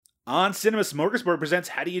On Cinema Smorgasbord presents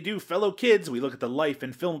How Do You Do, Fellow Kids? We look at the life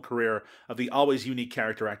and film career of the always unique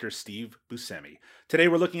character actor Steve Buscemi. Today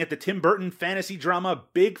we're looking at the Tim Burton fantasy drama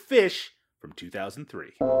Big Fish from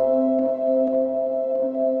 2003.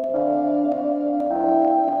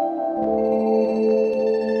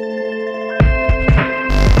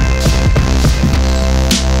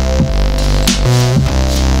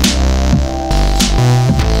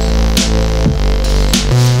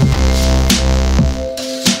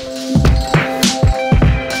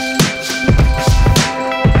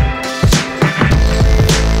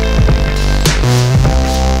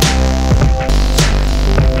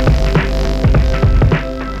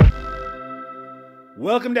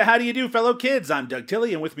 Welcome to How Do You Do, Fellow Kids? I'm Doug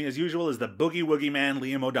Tilley, and with me as usual is the Boogie Woogie Man,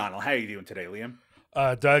 Liam O'Donnell. How are you doing today, Liam?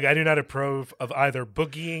 Doug, I do not approve of either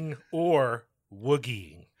boogieing or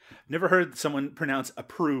woogieing. Never heard someone pronounce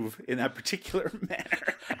approve in that particular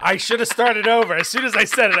manner. I should have started over. As soon as I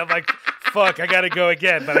said it, I'm like, fuck, I gotta go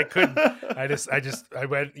again, but I couldn't. I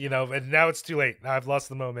went, and now it's too late. Now I've lost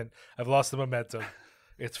the moment. I've lost the momentum.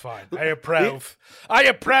 It's fine. I approve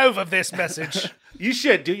of this message. You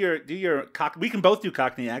should do your we can both do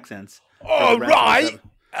Cockney accents. All right.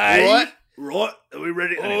 Right. Are we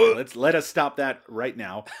ready? Anyway, let us stop that right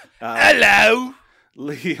now. Hello.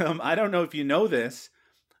 Liam, I don't know if you know this,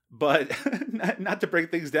 but not to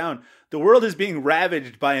break things down, the world is being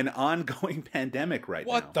ravaged by an ongoing pandemic right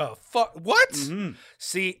now. What the fuck? What? Mm-hmm.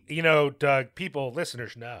 See, Doug,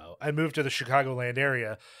 listeners know, I moved to the Chicagoland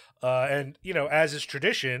area. And, as is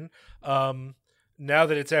tradition, now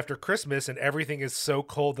that it's after Christmas and everything is so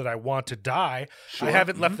cold that I want to die, Sure. I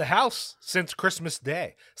haven't left the house since Christmas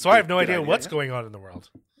Day. So I have no idea what's going on in the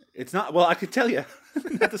world. It's not, well, I could tell you,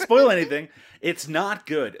 not to spoil anything, it's not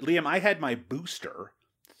good. Liam, I had my booster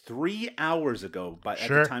 3 hours ago at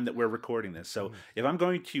the time that we're recording this. So if I'm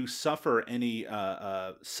going to suffer any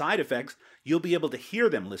side effects, you'll be able to hear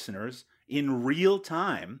them, listeners, in real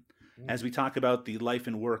time as we talk about the life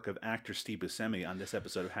and work of actor Steve Buscemi on this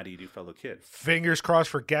episode of How Do You Do, Fellow Kids? Fingers crossed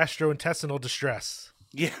for gastrointestinal distress.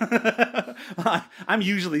 Yeah, I'm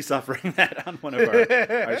usually suffering that on one of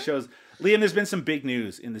our shows. Liam, there's been some big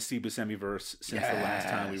news in the Steve Buscemi-verse since the last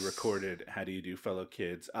time we recorded How Do You Do, Fellow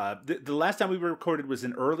Kids? The last time we recorded was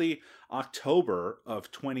in early October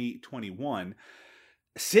of 2021.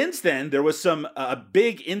 Since then, there was a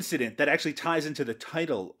big incident that actually ties into the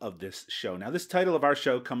title of this show. Now, this title of our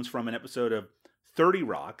show comes from an episode of 30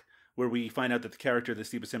 Rock, where we find out that the character that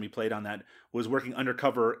Steve Buscemi played on that was working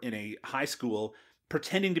undercover in a high school,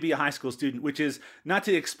 pretending to be a high school student, which is, not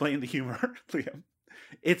to explain the humor, Liam,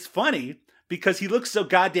 it's funny because he looks so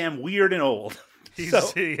goddamn weird and old.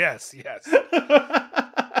 Yes.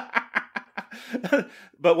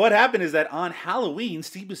 But what happened is that on Halloween,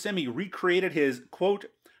 Steve Buscemi recreated his, quote,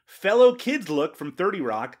 fellow kids look from 30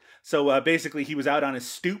 Rock. So basically he was out on his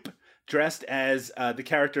stoop dressed as the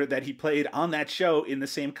character that he played on that show in the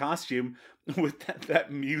same costume with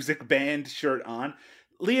that music band shirt on.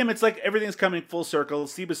 Liam, it's like everything's coming full circle.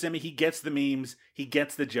 Steve Buscemi, he gets the memes. He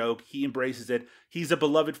gets the joke. He embraces it. He's a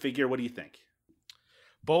beloved figure. What do you think?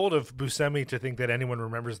 Bold of Buscemi to think that anyone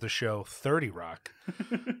remembers the show 30 Rock.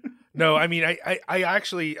 No, I mean,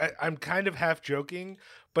 I'm kind of half joking,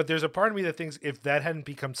 but there's a part of me that thinks if that hadn't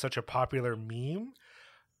become such a popular meme,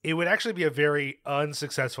 it would actually be a very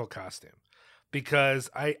unsuccessful costume. Because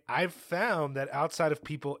I've found that outside of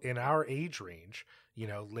people in our age range,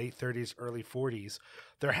 late 30s, early 40s,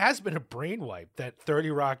 there has been a brain wipe that 30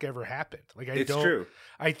 Rock ever happened. It's true.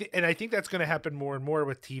 I think that's going to happen more and more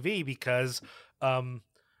with TV because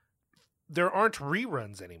there aren't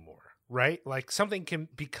reruns anymore. Right? Like something can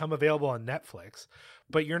become available on Netflix,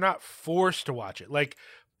 but you're not forced to watch it. Like,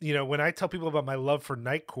 when I tell people about my love for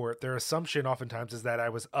Night Court, their assumption oftentimes is that I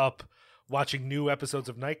was up watching new episodes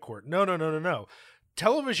of Night Court. No.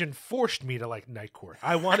 Television forced me to like Night Court.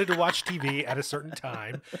 I wanted to watch TV at a certain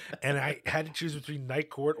time, and I had to choose between Night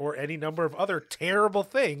Court or any number of other terrible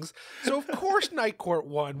things. So of course Night Court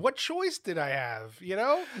won. What choice did I have,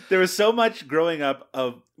 There was so much growing up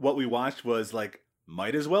of what we watched was like,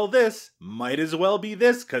 might as well be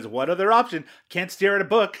this, because what other option? Can't stare at a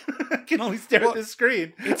book. Can only stare at the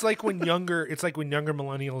screen. It's like when younger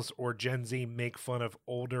millennials or Gen Z make fun of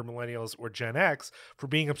older millennials or Gen X for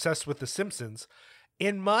being obsessed with The Simpsons.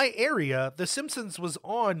 In my area, The Simpsons was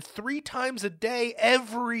on 3 times a day,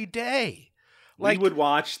 every day. We would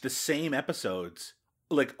watch the same episodes.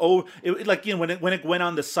 When it went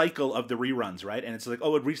on the cycle of the reruns, right? And it's like,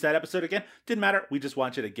 it reached that episode again. Didn't matter. We just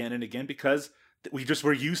watch it again and again because we just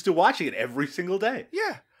were used to watching it every single day.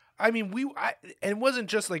 Yeah. I mean, and it wasn't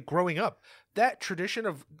just like growing up. that tradition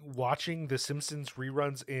of watching The Simpsons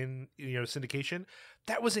reruns in, syndication,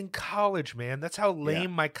 that was in college, man. That's how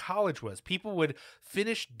lame my college was. People would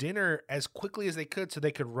finish dinner as quickly as they could so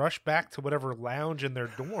they could rush back to whatever lounge in their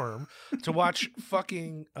dorm to watch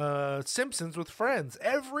fucking Simpsons with friends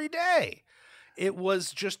every day. It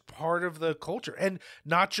was just part of the culture, and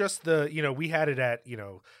not just we had it at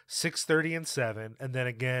 6:30 and 7, and then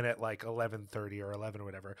again at like 11:30 or 11 or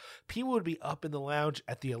whatever. People would be up in the lounge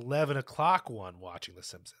at the 11 o'clock one watching The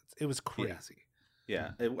Simpsons. It was crazy.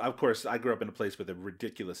 Yeah. Of course, I grew up in a place with a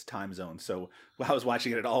ridiculous time zone, so I was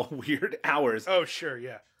watching it at all weird hours. Oh, sure,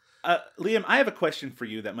 yeah. Liam, I have a question for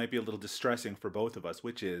you that might be a little distressing for both of us,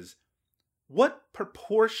 which is, what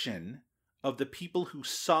proportion of the people who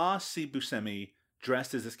saw Steve Buscemi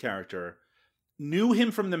dressed as this character knew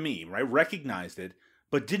him from the meme, right? Recognized it,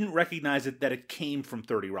 but didn't recognize it that it came from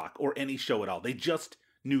 30 Rock or any show at all. They just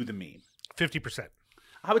knew the meme. 50%.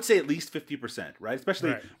 I would say at least 50%, right?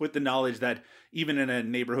 Especially with the knowledge that even in a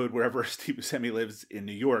neighborhood wherever Steve Buscemi lives in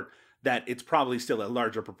New York, that it's probably still a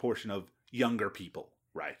larger proportion of younger people,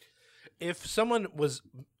 right? If someone was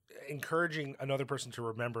encouraging another person to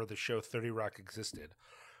remember the show 30 Rock existed,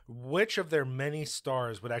 which of their many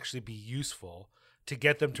stars would actually be useful to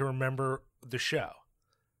get them to remember the show?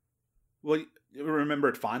 Well, you remember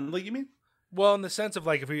it fondly, you mean? Well, in the sense of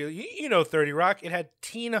like, if 30 Rock, it had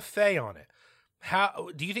Tina Fey on it. How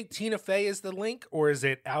do you think Tina Fey is the link, or is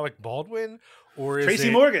it Alec Baldwin, or is Tracy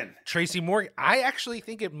it Morgan? Tracy Morgan. I actually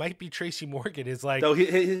think it might be Tracy Morgan. Is like, though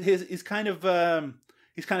he's kind of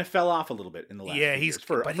he's kind of fell off a little bit in the last few years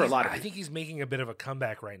for a lot of. I think he's making a bit of a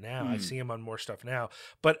comeback right now. I see him on more stuff now,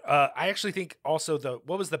 but I actually think also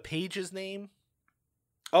what was the page's name?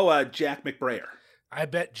 Oh, Jack McBrayer. I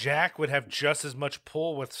bet Jack would have just as much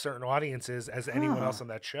pull with certain audiences as anyone else on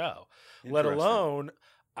that show. Let alone,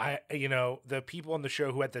 the people on the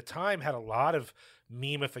show who at the time had a lot of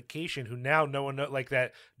memification, who now no one like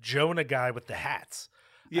that Jonah guy with the hats.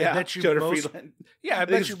 Yeah, I bet you Jonah Freeland. Yeah, I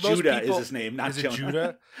bet you most Judah people, is his name, not is Jonah. It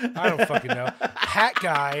Judah? I don't fucking know. Hat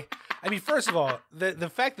guy. I mean, first of all, the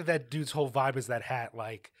fact that dude's whole vibe is that hat,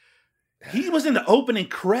 like. He was in the opening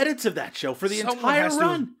credits of that show for the entire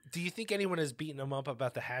run. Do you think anyone has beaten him up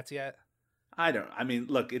about the hats yet? I don't. I mean,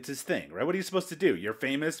 look, it's his thing, right? What are you supposed to do? You're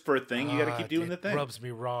famous for a thing. You got to keep doing the thing. It rubs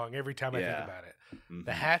me wrong every time I think about it. Mm-hmm.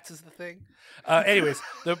 The hats is the thing. Anyways,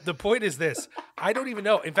 the point is this. I don't even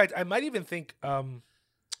know. In fact, I might even think who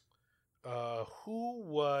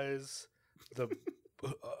was the...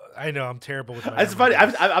 I know I'm terrible with my. It's funny.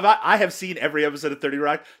 I have seen every episode of 30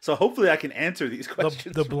 Rock, so hopefully I can answer these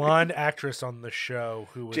questions. The blonde actress on the show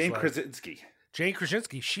who was Jane Krasinski. Jane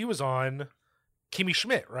Krasinski. She was on Kimmy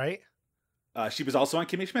Schmidt, right? She was also on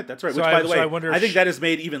Kimmy Schmidt. That's right. So Which, by the way, I think that has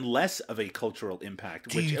made even less of a cultural impact.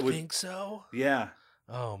 Do you think so? Yeah.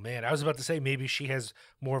 Oh man, I was about to say maybe she has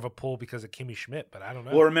more of a pull because of Kimmy Schmidt, but I don't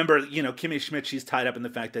know. Well, remember, Kimmy Schmidt, she's tied up in the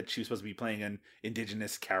fact that she's supposed to be playing an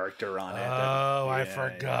indigenous character on it. Oh, I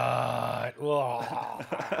forgot.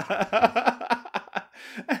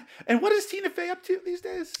 Yeah. And what is Tina Fey up to these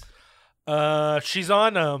days? She's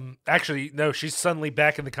on actually no, she's suddenly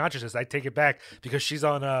back in the consciousness. I take it back because she's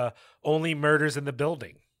on Only Murders in the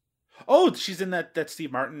Building. Oh, she's in that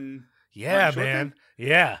Steve Martin. Yeah, man. Thing?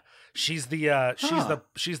 Yeah. She's the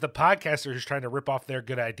she's the podcaster who's trying to rip off their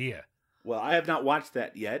good idea. Well, I have not watched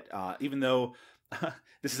that yet, even though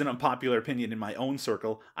this is an unpopular opinion in my own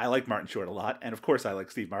circle. I like Martin Short a lot, and of course I like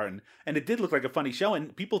Steve Martin. And it did look like a funny show,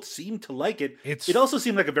 and people seem to like it. It also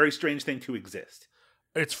seemed like a very strange thing to exist.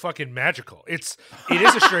 It's fucking magical. It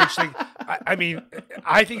is a strange thing. I mean,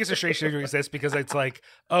 I think it's a strange thing to exist because it's like,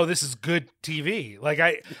 oh, this is good TV. Like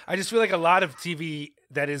I just feel like a lot of TV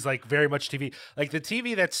that is like very much TV. Like the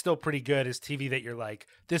TV that's still pretty good is TV that you're like,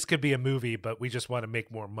 this could be a movie, but we just want to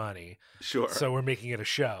make more money. Sure. So we're making it a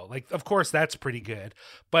show. Like, of course, that's pretty good.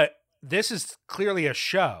 But this is clearly a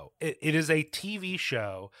show. It is a TV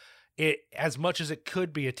show. As much as it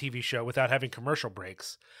could be a TV show without having commercial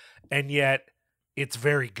breaks. And yet it's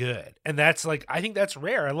very good. And that's like, I think that's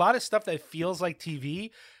rare. A lot of stuff that feels like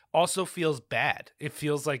TV also feels bad. It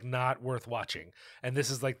feels like not worth watching. And this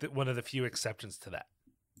is like one of the few exceptions to that.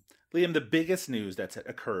 Liam, the biggest news that's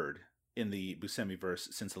occurred in the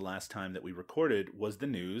Buscemiverse since the last time that we recorded was the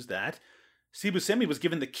news that Steve Buscemi was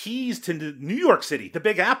given the keys to New York City, the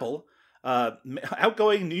Big Apple.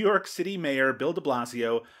 Outgoing New York City Mayor Bill de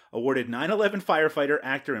Blasio awarded 9/11 firefighter,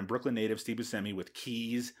 actor, and Brooklyn native Steve Buscemi with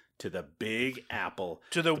keys to the Big Apple.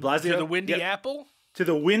 To the Windy Apple? To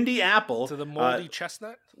the Windy Apple. To the moldy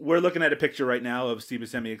chestnut? We're looking at a picture right now of Steve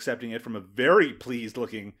Buscemi accepting it from a very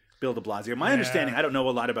pleased-looking Bill de Blasio. My understanding, I don't know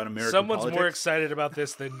a lot about American Someone's politics. more excited about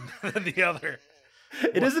this than the other.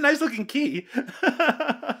 It is a nice looking key.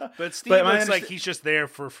 But Steve looks like he's just there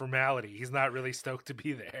for formality. He's not really stoked to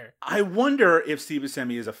be there. I wonder if Steve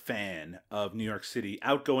Buscemi is a fan of New York City,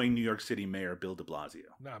 outgoing New York City Mayor Bill de Blasio.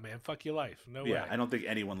 Nah, man, fuck your life. No way. Yeah, I don't think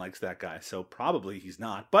anyone likes that guy, so probably he's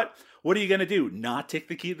not. But what are you going to do? Not take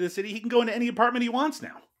the key to the city? He can go into any apartment he wants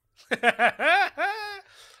now.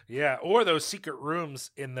 Yeah, or those secret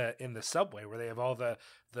rooms in the subway where they have all the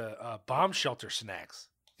bomb shelter snacks.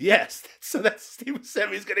 Yes, so that's Steve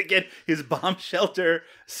Buscemi's going to get his bomb shelter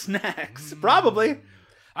snacks. Probably.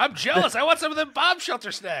 I'm jealous. I want some of them bomb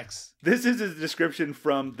shelter snacks. This is a description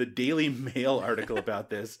from the Daily Mail article about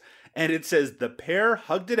this. And it says, the pair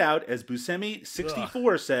hugged it out as Buscemi,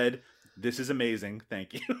 64, said, "This is amazing.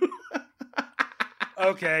 Thank you."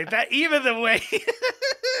 Okay, that even the way,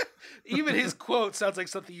 even his quote sounds like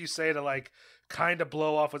something you say to like kind of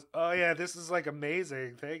blow off with, "Oh yeah, this is like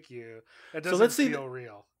amazing. Thank you." It doesn't feel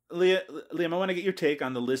real. Liam, I want to get your take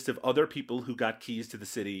on the list of other people who got keys to the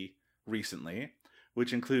city recently,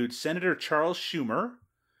 which include Senator Charles Schumer,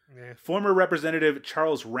 former Representative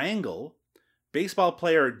Charles Rangel, baseball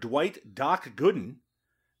player Dwight Doc Gooden,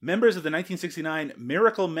 members of the 1969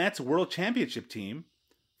 Miracle Mets World Championship team,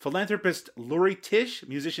 philanthropist Lori Tisch,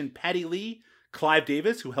 musician Patti Lee, Clive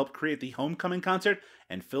Davis, who helped create the Homecoming concert,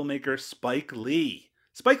 and filmmaker Spike Lee.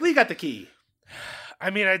 Spike Lee got the key. I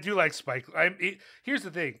mean, I do like Spike. Here's the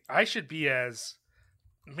thing. I should be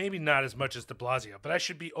maybe not as much as de Blasio, but I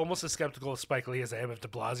should be almost as skeptical of Spike Lee as I am of de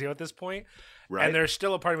Blasio at this point. Right. And there's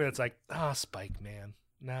still a part of me that's like, Spike, man.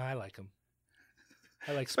 Nah, I like him.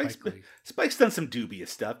 I like Spike Lee. Spike's done some dubious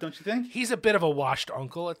stuff, don't you think? He's a bit of a washed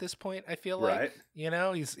uncle at this point, I feel like. Right. You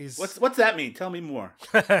know, he's... What's that mean? Tell me more.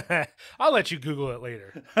 I'll let you Google it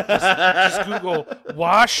later. Just Google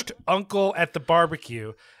washed uncle at the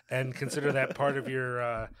barbecue and consider that part of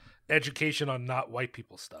your education on not white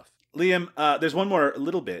people stuff. Liam, there's one more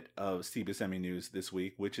little bit of Steve Buscemi news this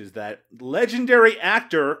week, which is that legendary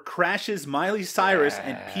actor crashes Miley Cyrus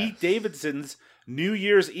and Pete Davidson's New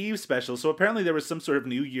Year's Eve special. So apparently there was some sort of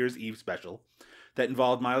New Year's Eve special that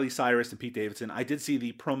involved Miley Cyrus and Pete Davidson. I did see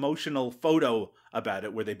the promotional photo about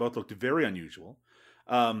it where they both looked very unusual.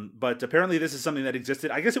 But apparently this is something that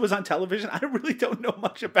existed. I guess it was on television. I really don't know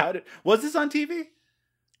much about it. Was this on TV?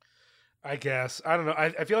 I guess. I don't know.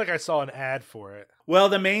 I feel like I saw an ad for it. Well,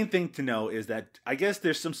 the main thing to know is that I guess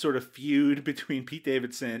there's some sort of feud between Pete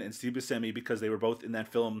Davidson and Steve Buscemi because they were both in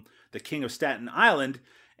that film, The King of Staten Island.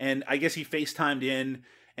 And I guess he FaceTimed in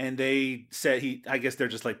and they said I guess they're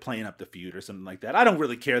just like playing up the feud or something like that. I don't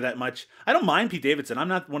really care that much. I don't mind Pete Davidson. I'm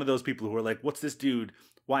not one of those people who are like, what's this dude?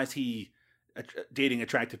 Why is he dating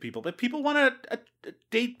attractive people? But people want to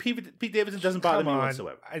date Pete Davidson. Doesn't bother me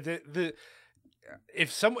whatsoever.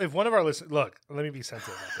 If one of our listeners, look, let me be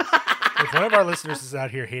sensitive about this. If one of our listeners is out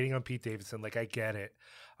here hating on Pete Davidson, like I get it.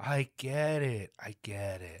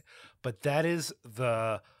 But that is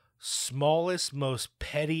the smallest, most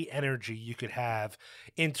petty energy you could have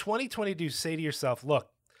in 2022. Say to yourself, look,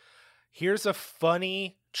 here's a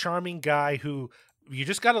funny, charming guy who you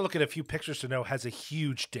just got to look at a few pictures to know has a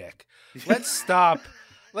huge dick. Let's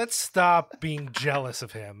stop being jealous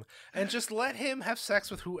of him and just let him have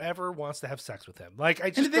sex with whoever wants to have sex with him. Like,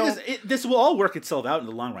 I just and the thing is, this will all work itself out in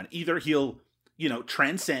the long run. Either he'll,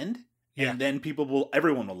 transcend and then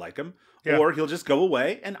everyone will like him. Yeah. Or he'll just go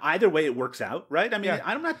away, and either way it works out, right? I mean,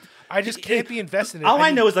 I just can't be invested in it. All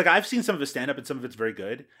I know is, like, I've seen some of his stand-up, and some of it's very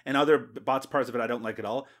good, and other parts of it I don't like at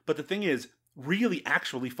all. But the thing is, really,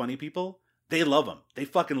 actually funny people, they love him. They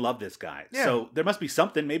fucking love this guy. Yeah. So there must be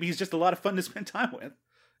something. Maybe he's just a lot of fun to spend time with.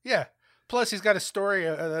 Yeah. Plus, he's got a story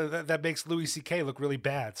that makes Louis C.K. look really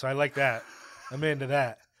bad, so I like that. I'm into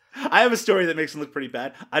that. I have a story that makes him look pretty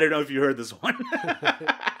bad. I don't know if you heard this one.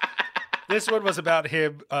 This one was about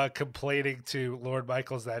him complaining to Lorne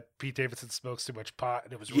Michaels that Pete Davidson smokes too much pot,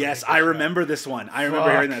 and it was really yes, I remember this one. I remember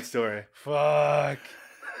hearing that story. Fuck.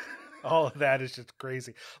 All of that is just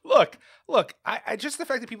crazy. Look, I just the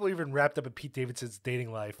fact that people are even wrapped up in Pete Davidson's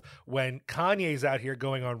dating life when Kanye's out here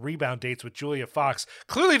going on rebound dates with Julia Fox.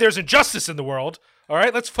 Clearly there's injustice in the world. All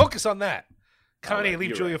right, let's focus on that. Kanye,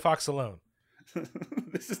 leave Julia Fox alone.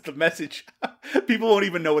 This is the message. People won't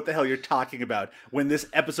even know what the hell you're talking about when this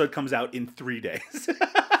episode comes out in 3 days.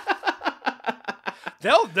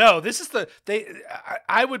 They'll know. This is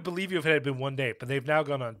I would believe you if it had been one date, but they've now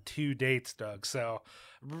gone on 2 dates, Doug. So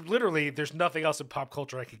literally, there's nothing else in pop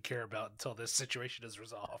culture I could care about until this situation is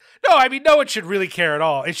resolved. No, I mean, no one should really care at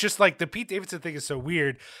all. It's just like the Pete Davidson thing is so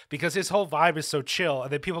weird because his whole vibe is so chill,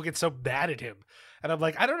 and then people get so mad at him. And I'm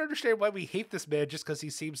like, I don't understand why we hate this man just because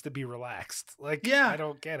he seems to be relaxed. Like, yeah. I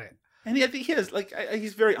don't get it. And I think he has, like,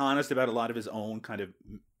 he's very honest about a lot of his own kind of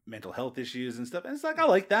mental health issues and stuff. And it's like, I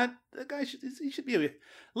like that. The guy should be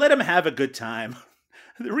let him have a good time.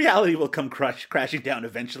 The reality will come crashing down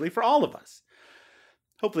eventually for all of us.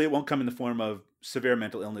 Hopefully it won't come in the form of severe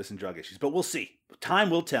mental illness and drug issues, but we'll see. Time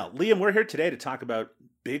will tell. Liam, we're here today to talk about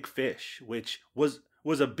Big Fish, which was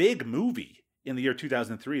a big movie in the year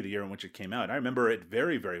 2003, the year in which it came out. I remember it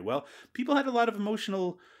very, very well. People had a lot of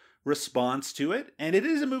emotional response to it, and it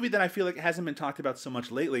is a movie that I feel like hasn't been talked about so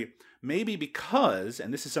much lately, maybe because,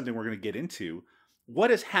 and this is something we're going to get into,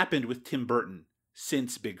 what has happened with Tim Burton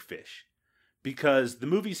since Big Fish. Because the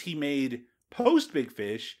movies he made post Big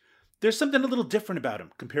Fish, there's something a little different about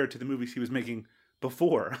him compared to the movies he was making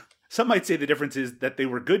before. Some might say the difference is that they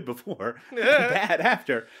were good before and bad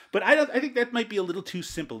after. But I think that might be a little too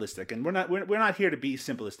simplistic, and we're not here to be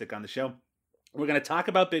simplistic on the show. We're going to talk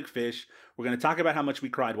about Big Fish. We're going to talk about how much we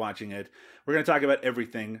cried watching it. We're going to talk about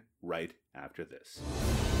everything right after this.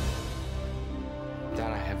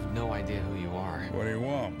 Dad, I have no idea who you are. What do you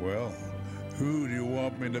want, Will? Who do you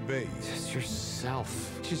want me to be? Just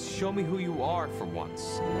yourself. Just show me who you are for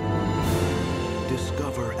once.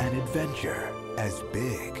 Discover an adventure as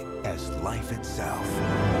big as life itself.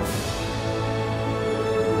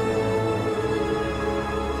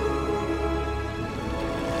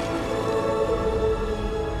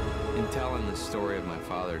 In telling the story of my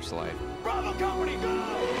father's life, Bravo Company,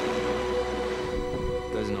 go!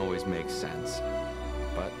 doesn't always make sense.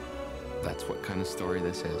 But that's what kind of story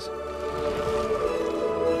this is.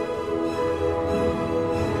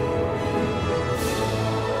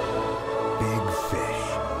 Big Fish.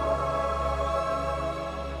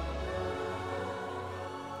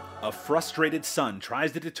 A frustrated son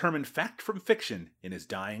tries to determine fact from fiction in his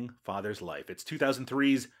dying father's life. It's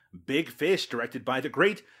 2003's Big Fish, directed by the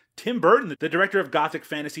great Tim Burton, the director of gothic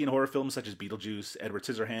fantasy and horror films such as Beetlejuice, Edward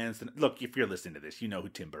Scissorhands. Look, if you're listening to this, you know who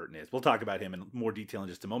Tim Burton is. We'll talk about him in more detail in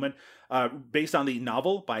just a moment. Based on the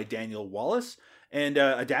novel by Daniel Wallace and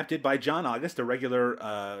adapted by John August, a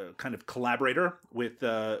regular kind of collaborator with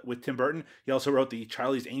Tim Burton. He also wrote the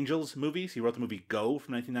Charlie's Angels movies. He wrote the movie Go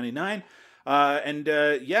from 1999.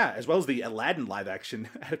 As well as the Aladdin live-action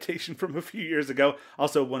adaptation from a few years ago.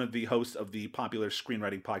 Also one of the hosts of the popular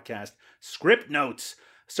screenwriting podcast Script Notes,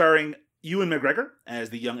 starring Ewan McGregor as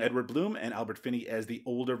the young Edward Bloom and Albert Finney as the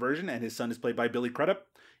older version, and his son is played by Billy Crudup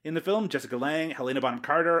in the film. Jessica Lange, Helena Bonham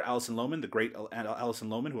Carter, Alison Lohman, the great Alison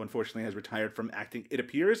Lohman, who unfortunately has retired from acting, it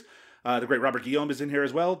appears. The great Robert Guillaume is in here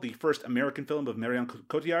as well, the first American film of Marion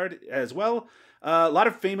Cotillard as well. A lot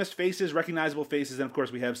of famous faces, recognizable faces, and of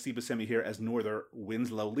course we have Steve Buscemi here as Norther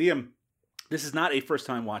Winslow. Liam, this is not a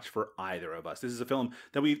first-time watch for either of us. This is a film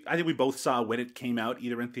that I think we both saw when it came out,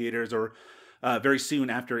 either in theaters or very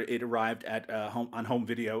soon after it arrived at on home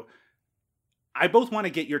video. I both want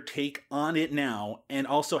to get your take on it now, and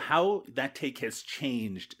also how that take has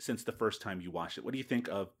changed since the first time you watched it. What do you think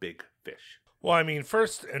of Big Fish? Well, I mean,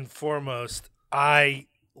 first and foremost, I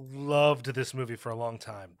loved this movie for a long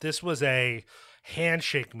time. This was a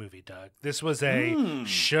handshake movie, Doug. This was a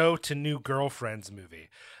show to new girlfriends movie.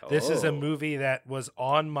 This is a movie that was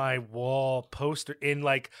on my wall poster in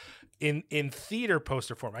theater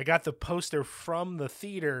poster form. I got the poster from the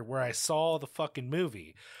theater where I saw the fucking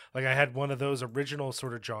movie. Like, I had one of those original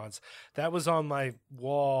sort of Johns that was on my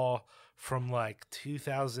wall from like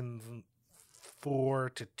 2004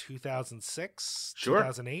 to 2006, sure.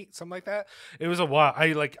 2008, something like that. It was a while.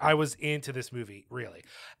 I was into this movie, really.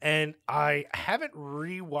 And I haven't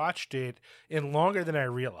rewatched it in longer than I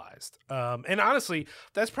realized. And honestly,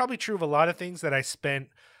 that's probably true of a lot of things that I spent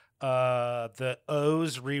the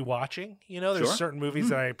O's rewatching. You know, there's Sure. certain movies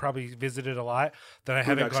that I probably visited a lot that I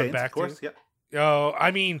haven't Boondock gone Saints, back of course. to. Yep. Oh,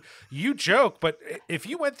 I mean, you joke, but if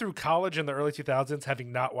you went through college in the early 2000s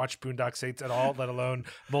having not watched Boondock Saints at all, let alone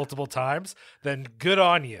multiple times, then good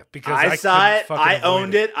on you. Because I saw couldn't it, fucking I avoid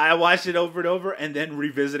owned it, I watched it over and over, and then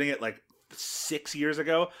revisiting it like 6 years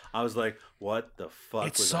ago, I was like, what the fuck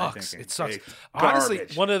It was sucks. I thinking? It sucks. It's Honestly,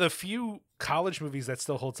 garbage. one of the few college movies that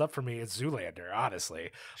still holds up for me is Zoolander,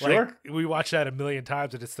 honestly. Sure. Like, we watched that a million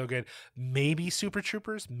times and it's still good. Maybe Super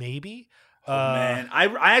Troopers, maybe. Oh, man,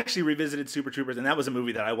 I actually revisited Super Troopers, and that was a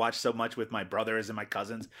movie that I watched so much with my brothers and my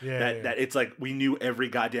cousins that it's like we knew every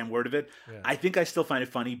goddamn word of it. Yeah. I think I still find it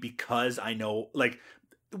funny because I know, like,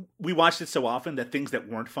 we watched it so often that things that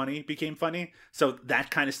weren't funny became funny. So that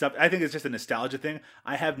kind of stuff, I think it's just a nostalgia thing.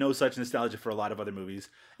 I have no such nostalgia for a lot of other movies,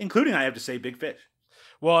 including, I have to say, Big Fish.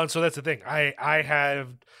 Well, and so that's the thing. I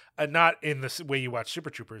have not in the way you watch Super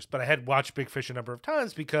Troopers, but I had watched Big Fish a number of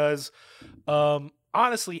times because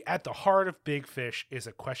honestly, at the heart of Big Fish is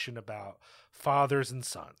a question about fathers and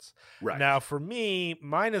sons. Right. Now, for me,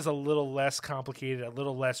 mine is a little less complicated, a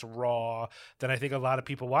little less raw than I think a lot of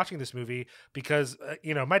people watching this movie because,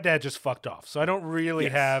 my dad just fucked off. So I don't really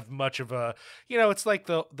have much of a, it's like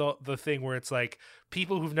the thing where it's like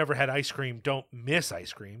people who've never had ice cream don't miss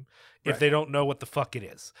ice cream if they don't know what the fuck it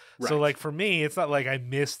is. Right. So like for me, it's not like I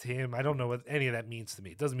missed him. I don't know what any of that means to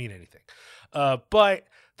me. It doesn't mean anything. But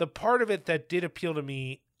the part of it that did appeal to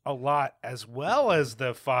me a lot, as well as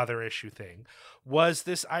the father issue thing, was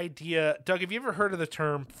this idea. Doug, have you ever heard of the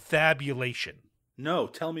term fabulation? No,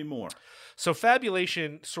 tell me more. So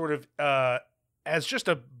fabulation sort of, as just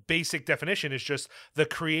a basic definition, is just the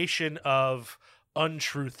creation of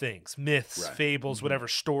untrue things, myths, fables, whatever,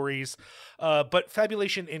 stories. But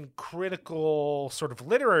fabulation in critical sort of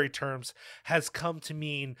literary terms has come to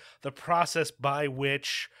mean the process by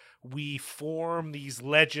which we form these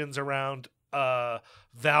legends around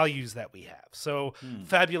values that we have. So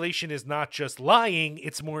fabulation is not just lying,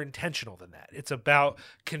 it's more intentional than that. It's about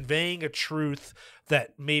conveying a truth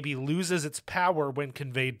that maybe loses its power when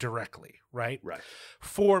conveyed directly, right? Right.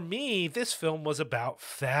 For me, this film was about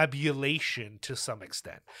fabulation to some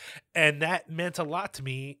extent. And that meant a lot to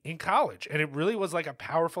me in college. And it really was like a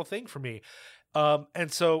powerful thing for me.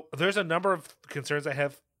 And so there's a number of concerns I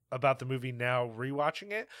have about the movie now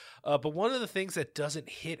rewatching it. But one of the things that doesn't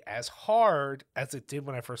hit as hard as it did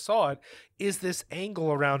when I first saw it is this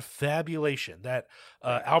angle around fabulation, that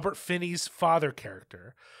Albert Finney's father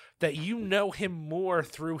character, that you know him more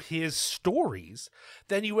through his stories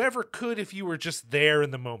than you ever could if you were just there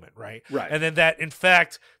in the moment, right? Right. And then that, in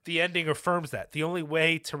fact, the ending affirms that. The only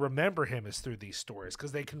way to remember him is through these stories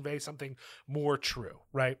because they convey something more true,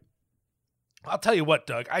 right? I'll tell you what,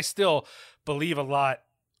 Doug, I still believe a lot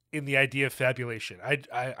in the idea of fabulation.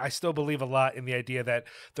 I still believe a lot in the idea that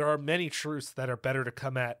there are many truths that are better to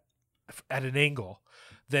come at an angle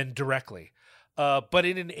than directly. But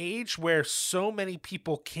in an age where so many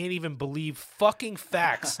people can't even believe fucking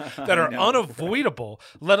facts that are unavoidable,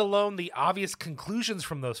 let alone the obvious conclusions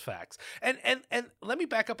from those facts. And let me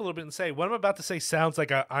back up a little bit and say what I'm about to say sounds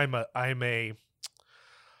like I'm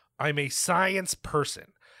a science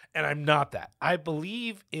person, and I'm not that. I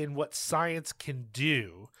believe in what science can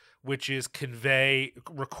do, which is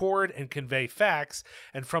record and convey facts,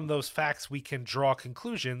 and from those facts we can draw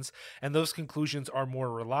conclusions, and those conclusions are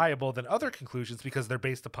more reliable than other conclusions because they're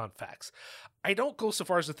based upon facts. I don't go so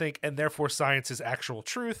far as to think, and therefore science is actual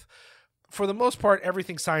truth. For the most part,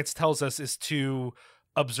 everything science tells us is too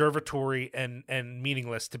observatory and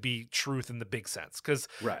meaningless to be truth in the big sense, because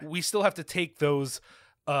we still have to take those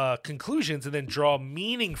conclusions and then draw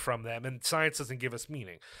meaning from them, and science doesn't give us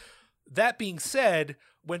meaning. That being said,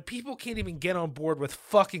 when people can't even get on board with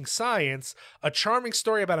fucking science, a charming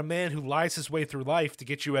story about a man who lies his way through life to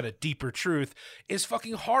get you at a deeper truth is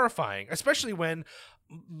fucking horrifying, especially when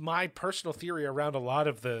my personal theory around a lot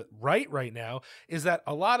of the right now is that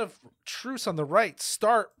a lot of truths on the right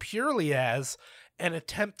start purely as an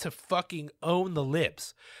attempt to fucking own the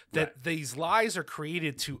libs. That these lies are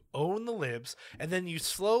created to own the libs, and then you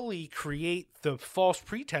slowly create the false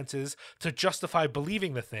pretenses to justify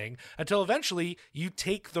believing the thing until eventually you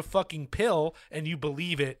take the fucking pill and you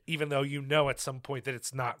believe it, even though you know at some point that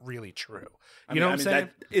it's not really true. You know what I'm saying?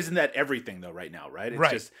 Isn't that everything though right now, right?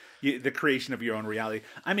 It's just the creation of your own reality.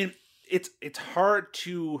 I mean, it's hard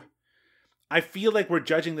to... I feel like we're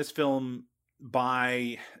judging this film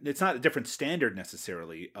by, it's not a different standard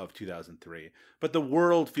necessarily of 2003, but the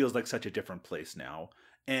world feels like such a different place now.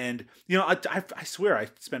 And I swear I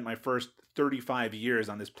spent my first 35 years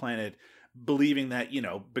on this planet believing that,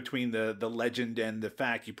 between the legend and the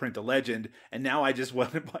fact, you print a legend, and now I just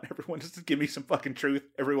want everyone just to give me some fucking truth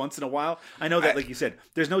every once in a while. I know that, like you said,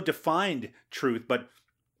 there's no defined truth, but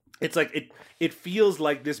it's like it feels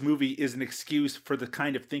like this movie is an excuse for the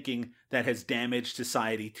kind of thinking that has damaged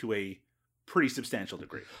society to a pretty substantial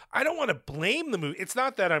degree. I don't want to blame the movie. It's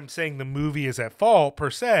not that I'm saying the movie is at fault per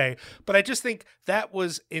se, but I just think that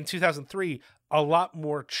was in 2003 a lot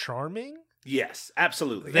more charming. Yes,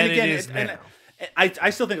 absolutely. Than and again, it is now. I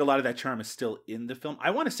still think a lot of that charm is still in the film.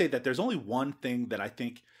 I want to say that there's only one thing that I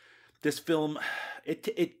think this film,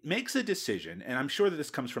 it makes a decision, and I'm sure that this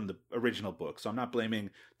comes from the original book, so I'm not blaming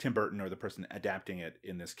Tim Burton or the person adapting it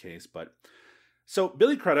in this case. But so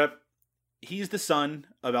Billy Crudup, he's the son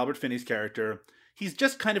of Albert Finney's character. He's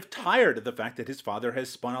just kind of tired of the fact that his father has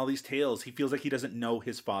spun all these tales. He feels like he doesn't know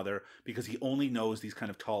his father because he only knows these kind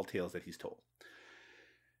of tall tales that he's told.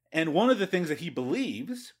 And one of the things that he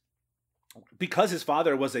believes, because his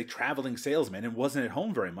father was a traveling salesman and wasn't at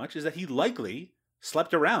home very much, is that he likely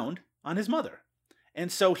slept around on his mother.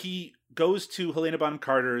 And so he goes to Helena Bonham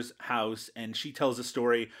Carter's house, and she tells a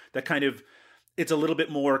story that kind of, it's a little bit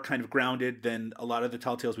more kind of grounded than a lot of the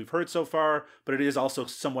tall tales we've heard so far, but it is also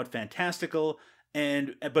somewhat fantastical.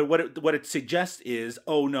 But what it suggests is,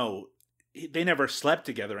 oh no, they never slept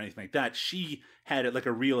together or anything like that. She had like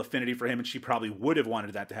a real affinity for him, and she probably would have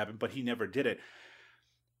wanted that to happen, but he never did it.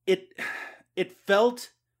 It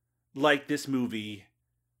felt like this movie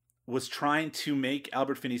was trying to make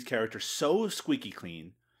Albert Finney's character so squeaky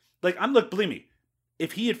clean. Like, believe me,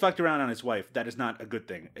 if he had fucked around on his wife, that is not a good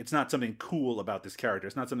thing. It's not something cool about this character.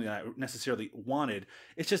 It's not something that I necessarily wanted.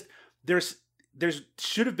 It's just, there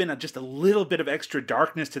should have been just a little bit of extra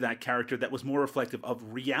darkness to that character that was more reflective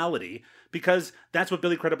of reality, because that's what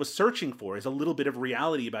Billy Crudup was searching for, is a little bit of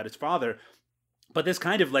reality about his father. But this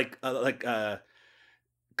kind of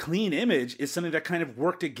clean image is something that kind of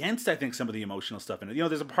worked against, I think, some of the emotional stuff in it.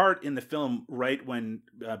 There's a part in the film right when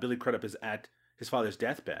Billy Crudup is at his father's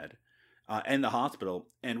deathbed and the hospital,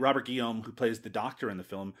 and Robert Guillaume, who plays the doctor in the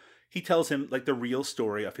film, he tells him like the real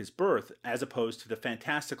story of his birth, as opposed to the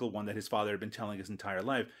fantastical one that his father had been telling his entire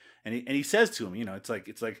life. And he says to him, it's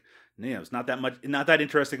not that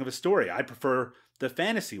interesting of a story. I prefer the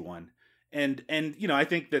fantasy one. And I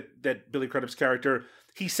think that Billy Crudup's character,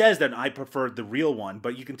 he says that I preferred the real one,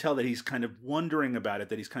 but you can tell that he's kind of wondering about it,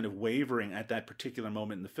 that he's kind of wavering at that particular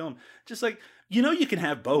moment in the film. Just like, you can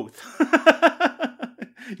have both.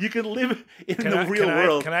 You can live in the real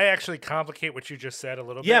world. Can I actually complicate what you just said a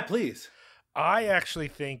little bit? Yeah, please. I actually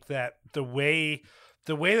think that the way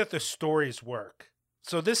that the stories work.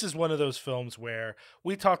 So this is one of those films where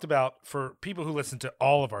we talked about, for people who listen to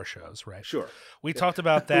all of our shows, right? Sure. We talked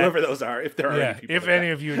about that. Whoever those are, if there are any people. If any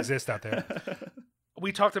of you exist out there.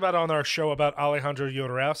 We talked about on our show about Alejandro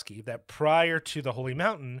Jodorowsky that prior to The Holy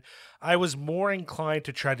Mountain, I was more inclined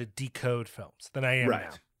to try to decode films than I am now.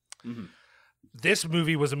 Mm-hmm. This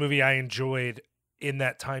movie was a movie I enjoyed in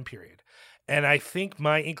that time period. And I think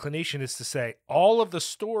my inclination is to say all of the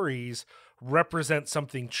stories represent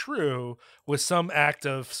something true with some act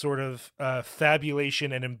of sort of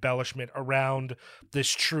fabulation and embellishment around this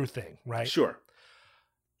true thing, right? Sure.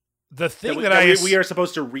 The thing we are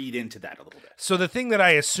supposed to read into that a little bit. So the thing that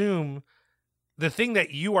I assume, the thing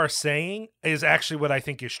that you are saying is actually what I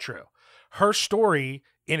think is true. Her story,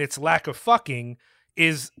 in its lack of fucking,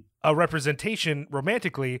 is a representation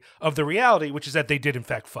romantically of the reality, which is that they did in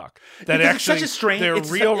fact fuck. That because actually it's such a strange, their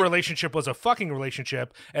real relationship was a fucking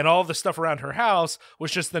relationship, and all the stuff around her house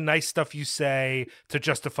was just the nice stuff you say to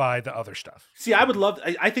justify the other stuff. See, I would love.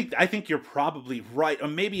 I think you're probably right, or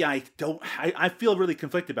maybe I don't. I feel really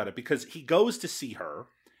conflicted about it, because he goes to see her,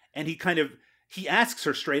 and he asks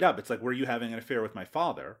her straight up. It's like, "Were you having an affair with my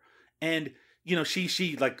father?" And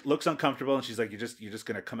she like looks uncomfortable, and she's like, you're just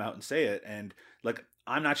gonna come out and say it, and like,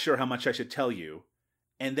 I'm not sure how much I should tell you.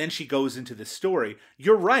 And then she goes into this story.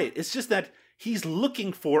 You're right. It's just that he's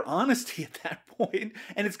looking for honesty at that point,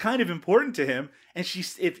 and it's kind of important to him. And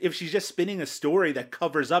if she's just spinning a story that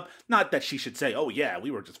covers up, not that she should say, "Oh yeah, we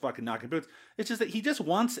were just fucking knocking boots." It's just that he just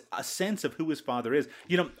wants a sense of who his father is.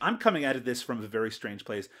 I'm coming at this from a very strange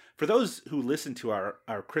place. For those who listen to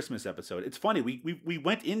our Christmas episode, it's funny. We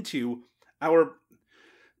went into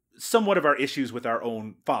somewhat of our issues with our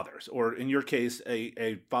own fathers, or in your case,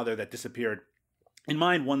 a father that disappeared. In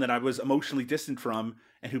mine, one that I was emotionally distant from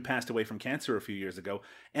and who passed away from cancer a few years ago.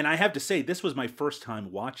 And I have to say, this was my first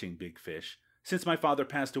time watching Big Fish since my father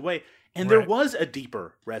passed away. And there was a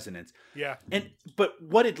deeper resonance. Yeah. But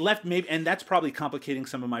what it left, maybe, and that's probably complicating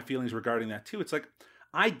some of my feelings regarding that too. It's like,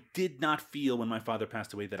 I did not feel when my father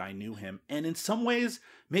passed away that I knew him. And in some ways,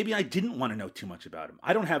 maybe I didn't want to know too much about him.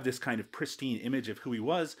 I don't have this kind of pristine image of who he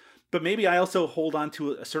was, but maybe I also hold on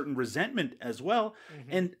to a certain resentment as well.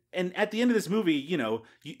 Mm-hmm. And at the end of this movie,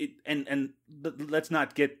 let's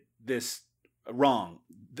not get this wrong.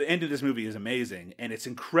 The end of this movie is amazing, and it's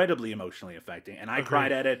incredibly emotionally affecting. And I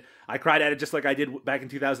cried at it. I cried at it just like I did back in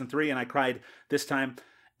 2003, and I cried this time.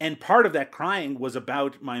 And part of that crying was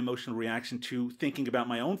about my emotional reaction to thinking about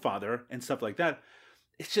my own father and stuff like that.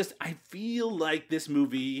 It's just, I feel like this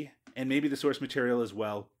movie, and maybe the source material as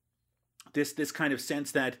well, this kind of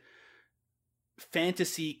sense that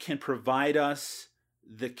fantasy can provide us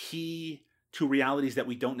the key to realities that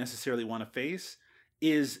we don't necessarily want to face,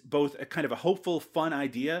 is both a kind of a hopeful, fun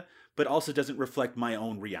idea, but also doesn't reflect my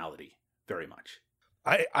own reality very much.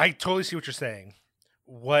 I totally see what you're saying.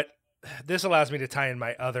 This allows me to tie in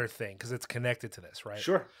my other thing, because it's connected to this, right?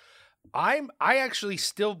 Sure. I actually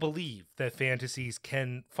still believe that fantasies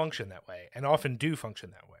can function that way, and often do function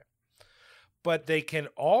that way. But they can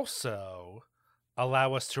also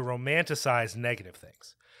allow us to romanticize negative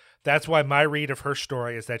things. That's why my read of her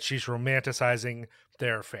story is that she's romanticizing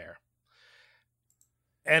their affair.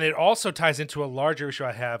 And it also ties into a larger issue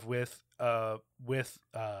I have with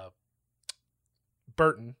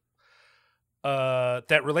Burton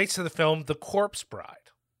that relates to the film The Corpse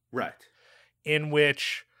Bride, Right. in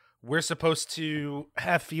which we're supposed to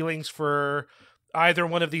have feelings for either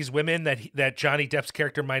one of these women that Johnny Depp's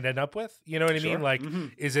character might end up with. You know what I mean? Like,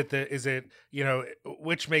 is it, you know,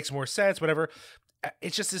 which makes more sense, whatever.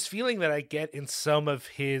 It's just this feeling that I get in some of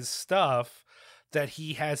his stuff that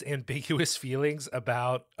he has ambiguous feelings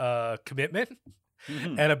about commitment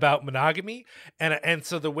and about monogamy. And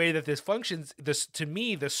so the way that this functions, to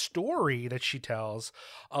me, the story that she tells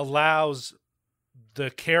allows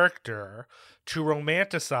the character to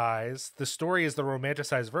romanticize. The story is the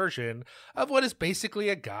romanticized version of what is basically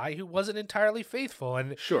a guy who wasn't entirely faithful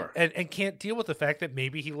and and can't deal with the fact that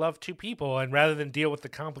maybe he loved two people, and rather than deal with the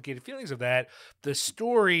complicated feelings of that, the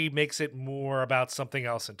story makes it more about something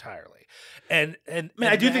else entirely. And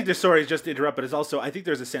I do think the story is, just to interrupt, but it's also, I think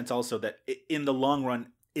there's a sense also that in the long run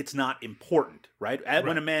it's not important, right?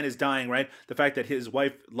 When a man is dying, right, the fact that his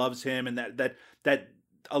wife loves him and that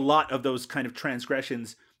a lot of those kind of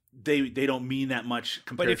transgressions, they don't mean that much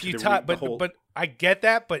compared but if you tie, but I get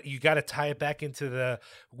that, but you got to tie it back into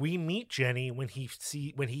we meet Jenny when he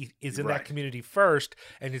is in that community first,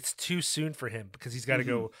 and it's too soon for him because he's got to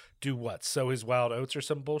go do what, sow his wild oats or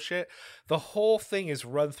some bullshit. The whole thing is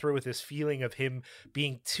run through with this feeling of him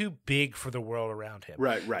being too big for the world around him.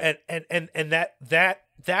 Right. And that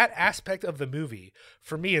aspect of the movie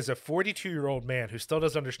for me, as a 42-year-old man who still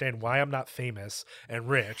doesn't understand why I'm not famous and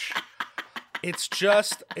rich. It's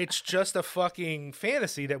just a fucking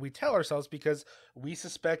fantasy that we tell ourselves because we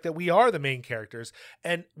suspect that we are the main characters.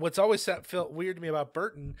 And what's always felt weird to me about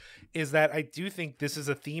Burton is that I do think this is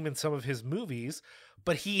a theme in some of his movies,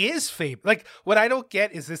 but he is famous. Like, what I don't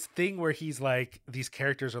get is this thing where he's like, these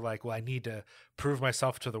characters are like, well, I need to prove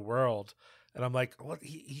myself to the world. And I'm like, well,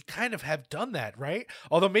 he kind of have done that, right?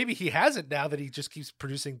 Although maybe he hasn't now that he just keeps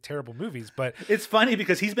producing terrible movies. But it's funny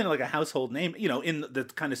because he's been like a household name, you know, in the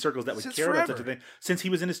kind of circles that would care about such a thing since he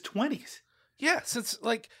was in his 20s. Yeah, since,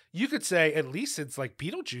 like, you could say at least since like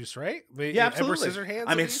Beetlejuice, right? Yeah, absolutely. Edward Scissorhands.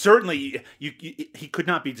 I mean, certainly he could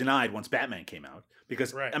not be denied once Batman came out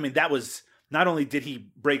because I mean that was, not only did he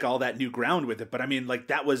break all that new ground with it, but I mean, like,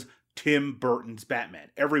 that was Tim Burton's Batman.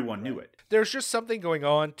 Everyone knew it. There's just something going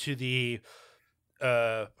on to the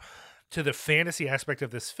fantasy aspect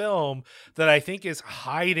of this film that I think is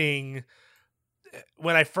hiding.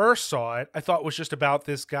 When I first saw it, I thought it was just about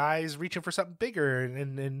this guy's reaching for something bigger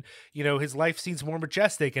and you know, his life seems more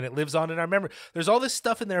majestic and it lives on in our memory. There's all this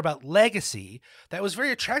stuff in there about legacy that was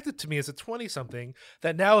very attractive to me as a 20-something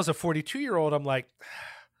that now as a 42-year-old, I'm like,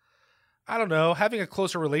 I don't know, having a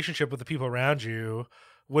closer relationship with the people around you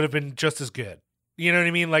would have been just as good. You know what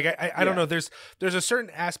I mean? Like, I don't know. There's a certain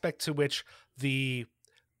aspect to which the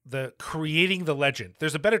creating the legend,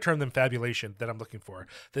 there's a better term than fabulation that I'm looking for.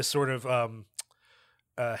 This sort of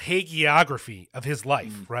hagiography of his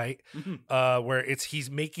life, right? Where he's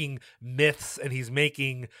making myths and he's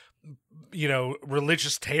making, you know,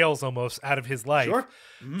 religious tales almost out of his life. Sure.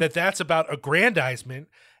 That's about aggrandizement.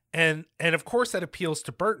 And of course that appeals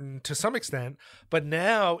to Burton to some extent, but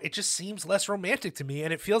now it just seems less romantic to me.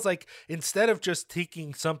 And it feels like instead of just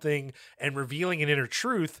taking something and revealing an inner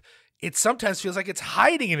truth, it sometimes feels like it's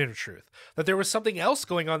hiding an inner truth, that there was something else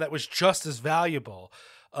going on that was just as valuable.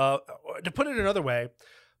 To put it another way,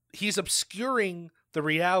 he's obscuring the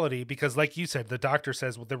reality because, like you said, the doctor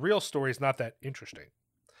says, well, the real story is not that interesting.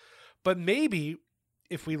 But maybe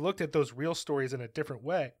if we looked at those real stories in a different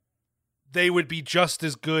way, they would be just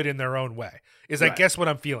as good in their own way, I guess what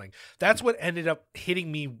I'm feeling. That's what ended up hitting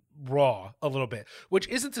me raw a little bit, which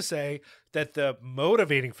isn't to say that the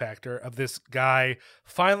motivating factor of this guy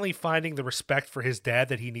finally finding the respect for his dad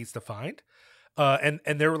that he needs to find, and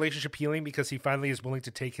their relationship healing because he finally is willing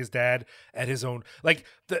to take his dad at his own, like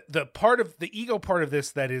the part of the ego part of this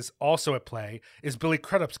that is also at play is Billy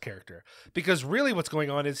Crudup's character, because really what's going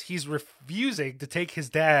on is he's refusing to take his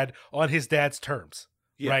dad on his dad's terms.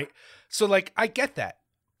 Yeah. Right. So, like, I get that.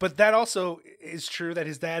 But that also is true that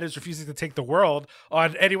his dad is refusing to take the world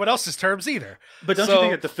on anyone else's terms either. But don't you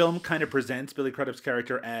think that the film kind of presents Billy Crudup's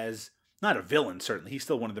character as not a villain, certainly. He's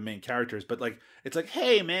still one of the main characters. But, like, it's like,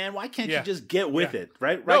 hey, man, why can't you just get with it?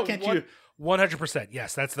 Right? Why can't you? 100%.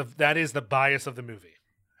 Yes, that is the bias of the movie.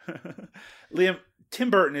 Liam,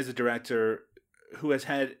 Tim Burton is a director who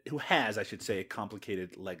has, I should say, a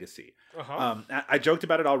complicated legacy. I joked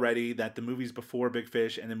about it already, that the movies before Big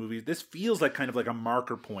Fish and the movies, this feels like kind of like a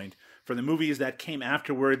marker point for the movies that came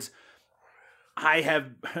afterwards. I have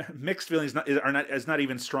mixed feelings, is not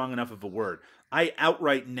even strong enough of a word. I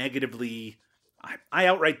outright negatively I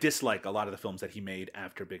outright dislike a lot of the films that he made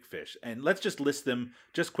after Big Fish. And let's just list them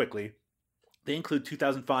just quickly. They include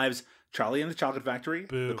 2005's Charlie and the Chocolate Factory,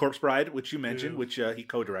 Boo. The Corpse Bride, which you mentioned, Boo. which he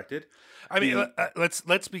co-directed. I mean,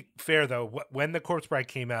 let's be fair though. When The Corpse Bride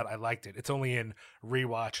came out, I liked it. It's only in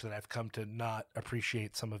rewatch that I've come to not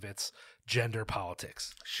appreciate some of its gender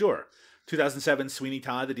politics. Sure. 2007 Sweeney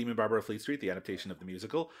Todd, The Demon Barber of Fleet Street, the adaptation of the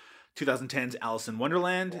musical. 2010's Alice in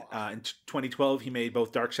Wonderland. In 2012, he made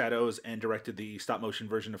both Dark Shadows and directed the stop-motion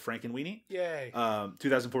version of Frankenweenie. Yay.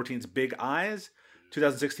 2014's Big Eyes.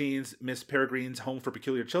 2016's Miss Peregrine's Home for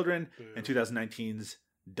Peculiar Children. Boo. And 2019's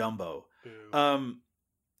Dumbo. Boo.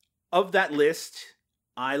 Of that list,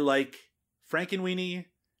 I like Frankenweenie,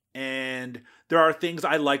 and there are things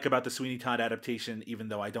I like about the Sweeney Todd adaptation, even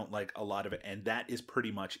though I don't like a lot of it, and that is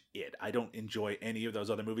pretty much it. I don't enjoy any of those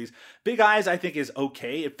other movies. Big Eyes, I think, is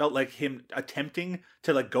okay. It felt like him attempting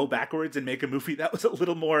to like go backwards and make a movie that was a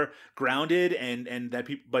little more grounded, and that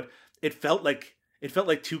people, but it felt like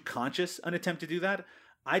too conscious an attempt to do that.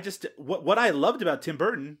 I just what I loved about Tim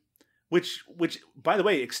Burton, which by the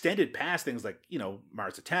way extended past things like, you know,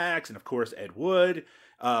 Mars Attacks and of course Ed Wood,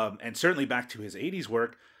 and certainly back to his 80s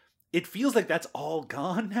work. It feels like that's all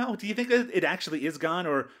gone now. Do you think that it actually is gone,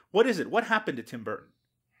 or what is it? What happened to Tim Burton?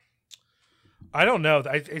 I don't know.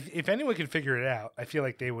 If anyone can figure it out, I feel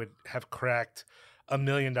like they would have cracked $1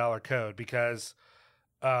 million code, because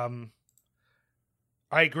I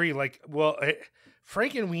agree. Like, well,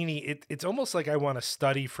 Frankenweenie, it's almost like I want to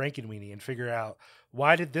study Frankenweenie and figure out,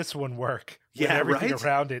 why did this one work when everything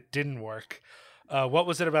around it didn't work? What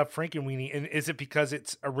was it about Frankenweenie? And is it because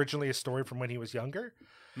it's originally a story from when he was younger?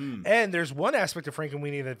 And there's one aspect of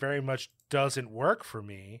Frankenweenie that very much doesn't work for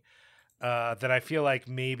me, that I feel like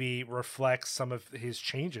maybe reflects some of his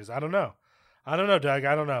changes. I don't know, Doug.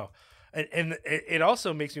 I don't know. And it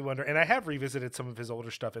also makes me wonder, and I have revisited some of his older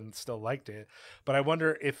stuff and still liked it, but I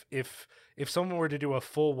wonder if someone were to do a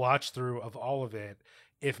full watch through of all of it,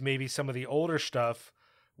 if maybe some of the older stuff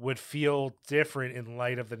would feel different in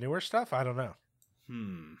light of the newer stuff. I don't know.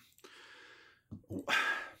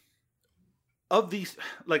 Of these,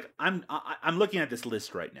 like, I'm looking at this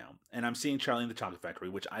list right now, and I'm seeing Charlie and the Chocolate Factory,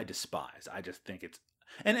 which I despise. I just think it's,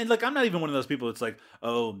 and like, I'm not even one of those people that's like,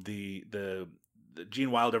 oh, the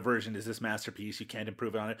Gene Wilder version is this masterpiece, you can't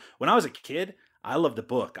improve on it. When I was a kid, I loved the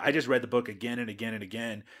book. I just read the book again and again and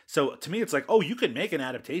again. So to me, it's like, oh, you could make an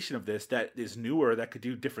adaptation of this that is newer, that could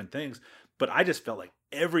do different things. But I just felt like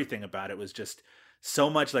everything about it was just so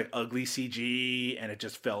much like ugly CG, and it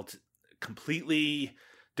just felt completely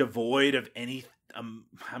devoid of any,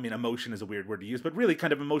 I mean, emotion is a weird word to use, but really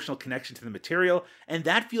kind of emotional connection to the material. And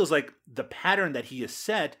that feels like the pattern that he has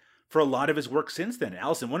set for a lot of his work since then.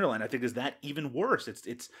 Alice in Wonderland, I think, is that even worse.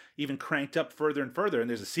 It's even cranked up further and further, and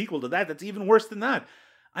there's a sequel to that that's even worse than that.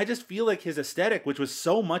 I just feel like his aesthetic, which was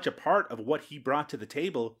so much a part of what he brought to the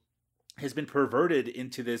table, has been perverted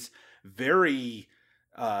into this very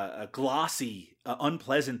glossy,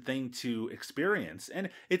 unpleasant thing to experience. And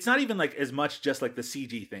it's not even like as much just like the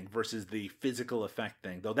CG thing versus the physical effect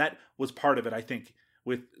thing, though that was part of it, I think,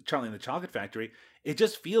 with Charlie and the Chocolate Factory. It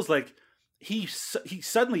just feels like he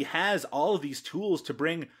suddenly has all of these tools to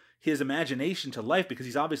bring his imagination to life, because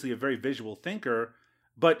he's obviously a very visual thinker,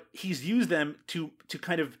 but he's used them to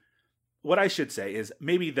kind of, what I should say is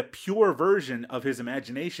maybe the pure version of his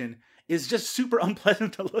imagination is just super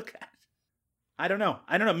unpleasant to look at. I don't know.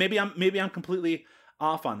 Maybe I'm completely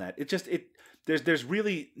off on that. There's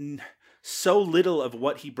really so little of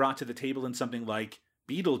what he brought to the table in something like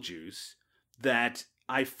Beetlejuice that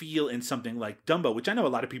I feel in something like Dumbo, which I know a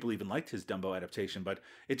lot of people even liked his Dumbo adaptation, but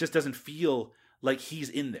it just doesn't feel like he's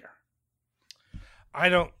in there. I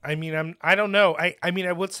don't know. I mean,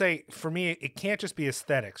 I would say for me, it can't just be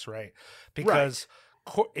aesthetics, right? Because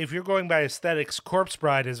if you're going by aesthetics, Corpse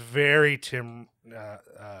Bride is very Tim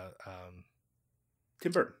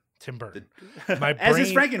Burton. As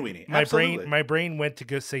is Frankenweenie. My brain went to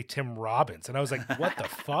go say Tim Robbins, and I was like, what the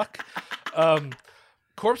fuck?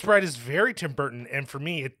 Corpse Bride is very Tim Burton, and for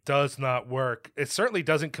me, it does not work. It certainly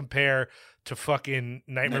doesn't compare to fucking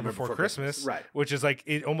Nightmare Before Christmas, right? Which is like,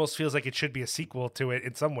 it almost feels like it should be a sequel to it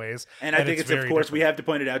in some ways. And I think it's of course, different. We have to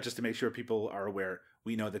point it out just to make sure people are aware.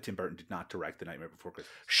 We know that Tim Burton did not direct The Nightmare Before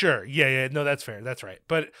Christmas. Sure. Yeah. No, that's fair. That's right.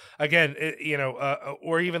 But again,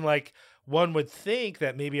 or even like, one would think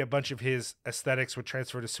that maybe a bunch of his aesthetics would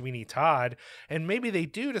transfer to Sweeney Todd, and maybe they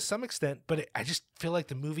do to some extent, but I just feel like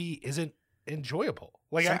the movie isn't enjoyable.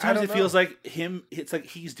 Like, sometimes it feels like it's like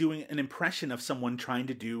he's doing an impression of someone trying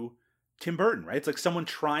to do Tim Burton, right? It's like someone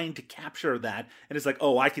trying to capture that, and it's like,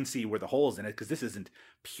 oh, I can see where the hole's in it, because this isn't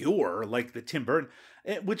pure like the Tim Burton,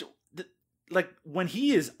 like when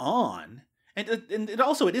he is on, And it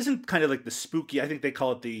also, it isn't kind of like the spooky. I think they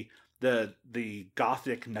call it the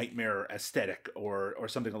gothic nightmare aesthetic or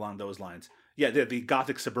something along those lines. Yeah, the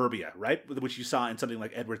gothic suburbia, right? Which you saw in something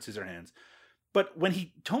like Edward Scissorhands. But when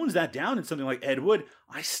he tones that down in something like Ed Wood,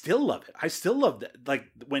 I still love it. I still love that. Like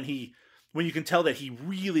when you can tell that he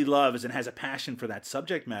really loves and has a passion for that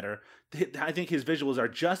subject matter, I think his visuals are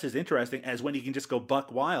just as interesting as when he can just go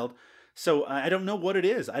buck wild. So I don't know what it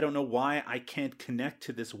is. I don't know why I can't connect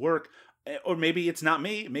to this work, or maybe it's not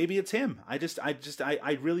me. Maybe it's him.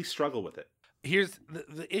 I really struggle with it. Here's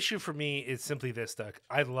the issue for me is simply this, Doug.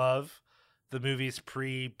 I love the movies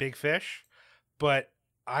pre Big Fish, but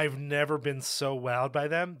I've never been so wowed by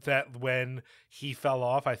them that when he fell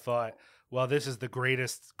off, I thought, well, this is the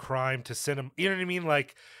greatest crime to cinema. You know what I mean?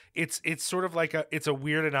 Like it's sort of like it's a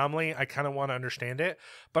weird anomaly. I kind of want to understand it,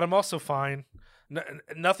 but I'm also fine.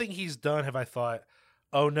 Nothing he's done have I thought,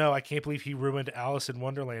 oh no, I can't believe he ruined Alice in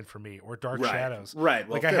Wonderland for me or Dark Shadows. Right.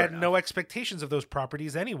 Well, like I had no expectations of those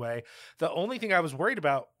properties anyway. The only thing I was worried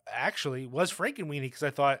about actually was Frankenweenie, because I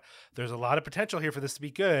thought there's a lot of potential here for this to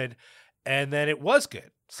be good. And then it was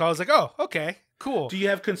good. So I was like, oh, okay, cool. Do you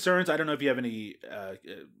have concerns? I don't know if you have any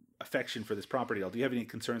affection for this property at all. Do you have any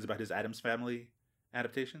concerns about his Addams Family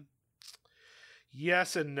adaptation?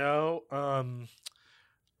 Yes and no.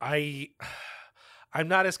 I'm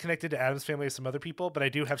not as connected to Addams Family as some other people, but I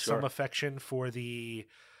do have some affection for the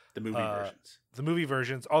movie versions. The movie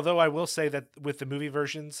versions. Although I will say that with the movie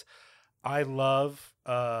versions, I love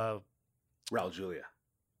Raul Julia.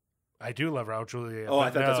 I do love Raul Julia. Oh, I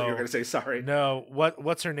thought that's what you were going to say. Sorry. No,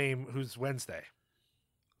 what's her name? Who's Wednesday?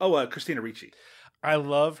 Oh, Christina Ricci. I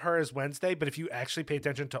love her as Wednesday, but if you actually pay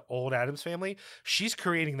attention to old Addams Family, she's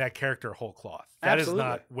creating that character whole cloth. That Absolutely. Is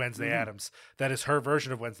not Wednesday Addams. That is her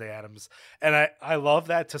version of Wednesday Addams. And I love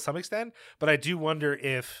that to some extent, but I do wonder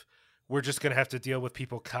if we're just going to have to deal with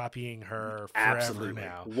people copying her forever Absolutely.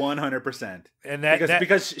 Now. 100%. And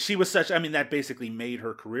because she was such, I mean, that basically made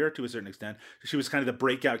her career to a certain extent. She was kind of the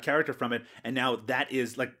breakout character from it. And now that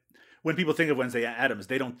is like, when people think of Wednesday Addams,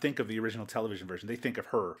 they don't think of the original television version. They think of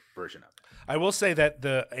her version of it. I will say that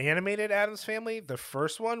the animated Addams Family, the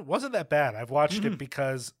first one, wasn't that bad. I've watched it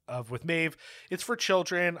because of with Maeve. It's for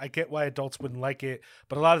children. I get why adults wouldn't like it,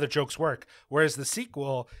 but a lot of the jokes work. Whereas the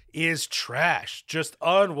sequel is trash, just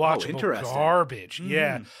unwatchable garbage.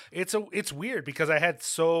 Yeah, it's weird because I had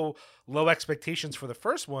so low expectations for the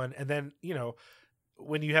first one, and then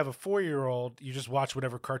when you have a 4-year-old, you just watch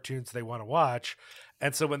whatever cartoons they want to watch.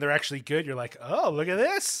 And so when they're actually good, you're like, oh, look at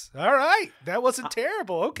this. All right. That wasn't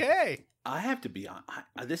terrible. Okay. I have to be on.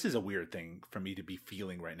 This is a weird thing for me to be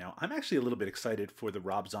feeling right now. I'm actually a little bit excited for the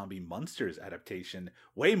Rob Zombie Munsters adaptation,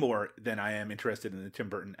 way more than I am interested in the Tim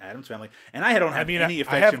Burton Addams Family. And I don't have any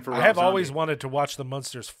affection for Rob Zombie. I have always wanted to watch the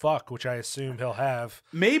Munsters fuck, which I assume he'll have.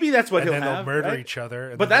 Maybe that's what he'll have. And then they'll murder each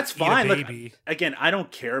other. But that's fine. Look, again, I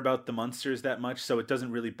don't care about the Munsters that much, so it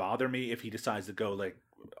doesn't really bother me if he decides to go like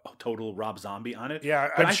total Rob Zombie on it. Yeah,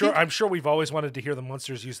 I'm sure we've always wanted to hear the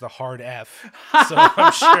Munsters use the hard F. So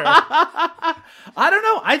I'm sure. I don't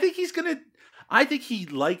know. I think he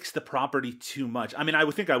likes the property too much. I mean, I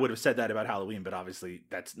would think I would have said that about Halloween, but obviously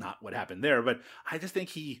that's not what happened there. But I just think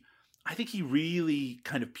he really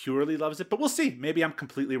kind of purely loves it. But we'll see. Maybe I'm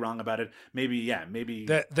completely wrong about it. Maybe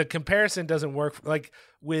the comparison doesn't work. Like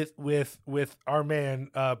with our man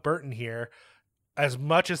Burton here. As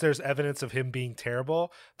much as there's evidence of him being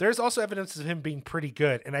terrible, there's also evidence of him being pretty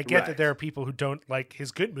good. And I get that there are people who don't like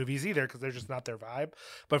his good movies either because they're just not their vibe.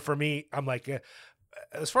 But for me, I'm like,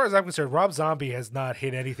 as far as I'm concerned, Rob Zombie has not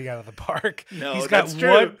hit anything out of the park. No, that's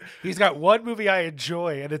true. He's got one movie I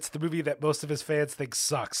enjoy, and it's the movie that most of his fans think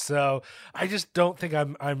sucks. So I just don't think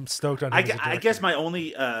I'm stoked on him. I guess my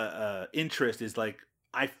only interest is like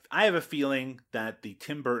I have a feeling that the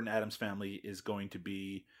Tim Burton Addams Family is going to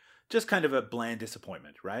be just kind of a bland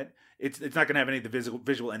disappointment, right? It's not going to have any of the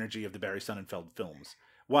visual energy of the Barry Sonnenfeld films.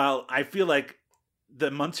 While I feel like the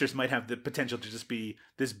Munsters might have the potential to just be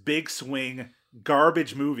this big swing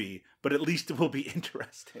garbage movie, but at least it will be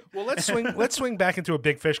interesting. Well, let's swing back into a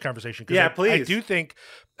Big Fish conversation. Yeah, please. I do think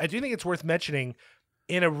it's worth mentioning.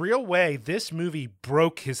 In a real way, this movie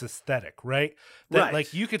broke his aesthetic, right?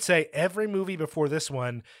 Like you could say every movie before this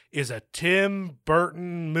one is a Tim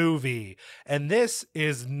Burton movie. And this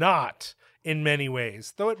is not, in many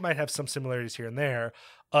ways, though it might have some similarities here and there,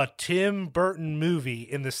 a Tim Burton movie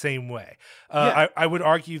in the same way. I would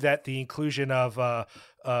argue that the inclusion of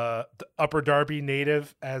the Upper Darby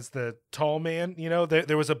native as the tall man,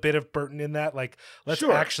 there was a bit of Burton in that. Like, let's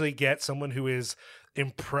actually get someone who is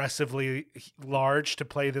impressively large to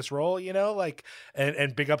play this role, you know, like,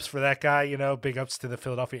 and big ups for that guy, you know, big ups to the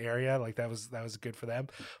Philadelphia area. Like that was good for them.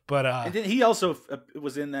 But, and then he also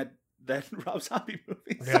was in that Rob Zombie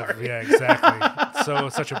movie. Sorry. Yeah, exactly. So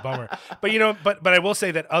such a bummer. But you know, but I will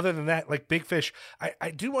say that other than that, like Big Fish,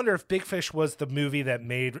 I do wonder if Big Fish was the movie that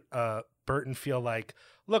made Burton feel like,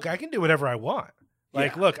 look, I can do whatever I want.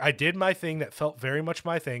 Like, look, I did my thing that felt very much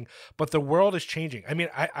my thing, but the world is changing. I mean,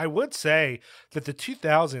 I would say that the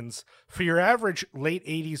 2000s, for your average late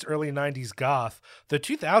 80s, early 90s goth, the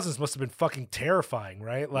 2000s must have been fucking terrifying,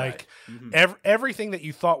 right? Like, everything that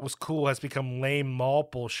you thought was cool has become lame mall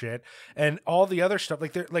bullshit, and all the other stuff.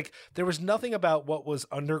 Like, there was nothing about what was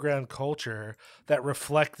underground culture that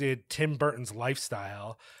reflected Tim Burton's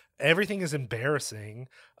lifestyle. Everything is embarrassing.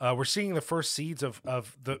 We're seeing the first seeds of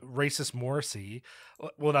the racist Morrissey.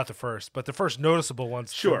 Well, not the first, but the first noticeable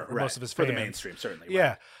ones. Sure, for most of his for fans. the mainstream, certainly.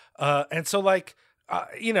 Yeah, and so like,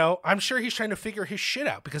 you know, I'm sure he's trying to figure his shit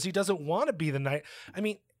out because he doesn't want to be the night. I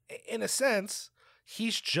mean, in a sense,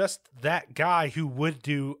 he's just that guy who would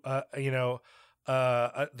do, you know,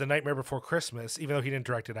 The Nightmare Before Christmas, even though he didn't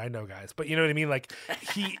direct it. I know, guys, but you know what I mean. Like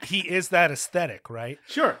he is that aesthetic, right?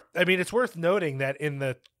 Sure. I mean, it's worth noting that in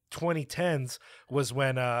the 2010s was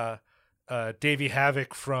when Davey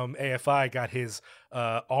Havok from AFI got his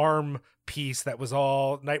arm piece that was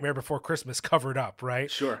all Nightmare Before Christmas covered up,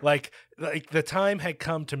 right? Sure. Like the time had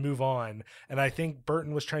come to move on, and I think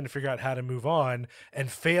Burton was trying to figure out how to move on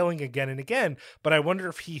and failing again and again. But I wonder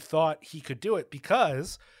if he thought he could do it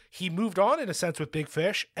because he moved on in a sense with Big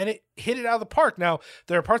Fish, and it hit it out of the park. Now,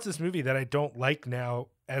 there are parts of this movie that I don't like now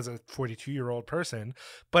as a 42-year-old person,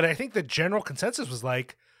 but I think the general consensus was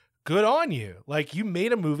like, good on you. Like, you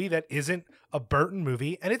made a movie that isn't a Burton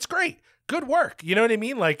movie, and it's great. Good work. You know what I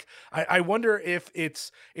mean? Like, I wonder if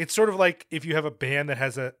it's sort of like if you have a band that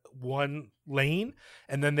has a one lane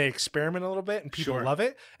and then they experiment a little bit and people love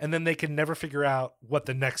it, and then they can never figure out what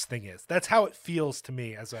the next thing is. That's how it feels to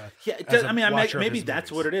me as a it does. I mean, maybe movies.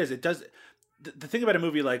 that's what it is. It does. The thing about a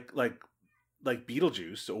movie like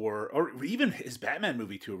Beetlejuice or even his Batman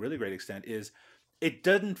movie to a really great extent is it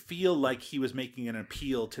doesn't feel like he was making an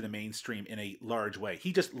appeal to the mainstream in a large way.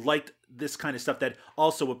 He just liked this kind of stuff that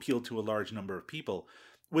also appealed to a large number of people.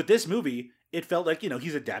 With this movie, it felt like, you know,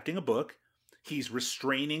 he's adapting a book. He's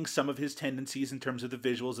restraining some of his tendencies in terms of the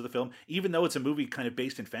visuals of the film. Even though it's a movie kind of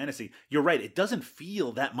based in fantasy, you're right, it doesn't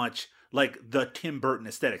feel that much like the Tim Burton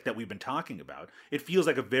aesthetic that we've been talking about. It feels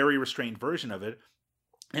like a very restrained version of it.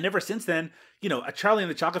 And ever since then, you know, A Charlie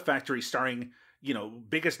and the Chocolate Factory starring, you know,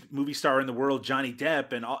 biggest movie star in the world, Johnny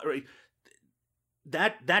Depp, and all,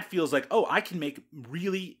 that feels like, oh, I can make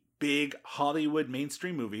really big Hollywood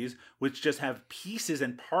mainstream movies which just have pieces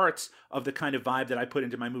and parts of the kind of vibe that I put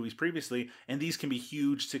into my movies previously, and these can be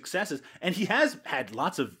huge successes. And he has had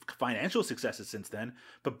lots of financial successes since then,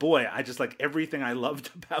 but boy, I just like everything I loved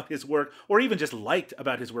about his work, or even just liked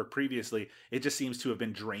about his work previously, it just seems to have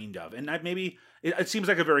been drained of. And maybe it seems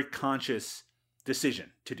like a very conscious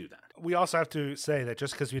decision to do that. We also have to say that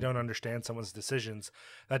just because we don't understand someone's decisions,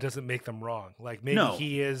 that doesn't make them wrong. Like maybe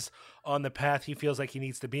he is on the path he feels like he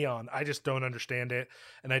needs to be on. I just don't understand it,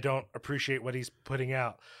 and I don't appreciate what he's putting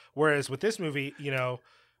out. Whereas with this movie, you know,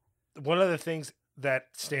 one of the things that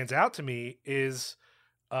stands out to me is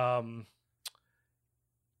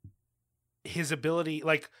his ability.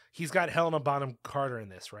 Like, he's got Helena Bonham Carter in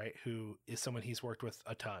this, right? Who is someone he's worked with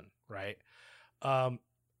a ton, right?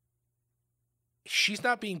 She's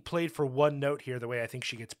not being played for one note here the way I think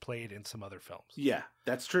she gets played in some other films. Yeah,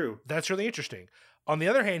 that's true. That's really interesting. On the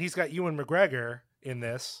other hand, he's got Ewan McGregor in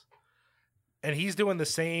this, and he's doing the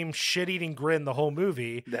same shit-eating grin the whole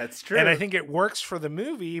movie. That's true. And I think it works for the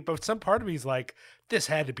movie, but some part of me is like, this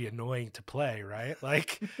had to be annoying to play, right?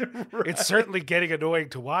 Like, right. It's certainly getting annoying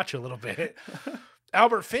to watch a little bit.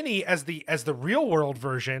 Albert Finney as the real world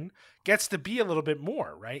version gets to be a little bit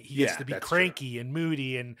more, right? He gets to be cranky and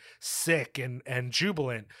moody and sick and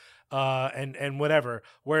jubilant and whatever.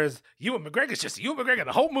 Whereas Ewan McGregor's just Ewan McGregor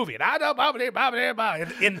the whole movie,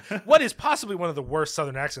 and in what is possibly one of the worst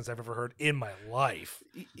Southern accents I've ever heard in my life.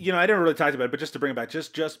 You know, I didn't really talk about it, but just to bring it back,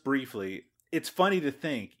 just briefly. It's funny to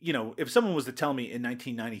think, you know, if someone was to tell me in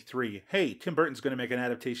 1993, hey, Tim Burton's going to make an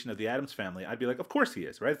adaptation of The Addams Family, I'd be like, of course he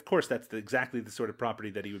is, right? Of course that's exactly the sort of property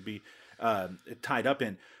that he would be tied up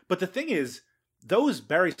in. But the thing is, those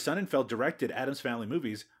Barry Sonnenfeld directed Addams Family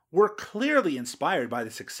movies were clearly inspired by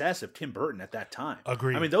the success of Tim Burton at that time.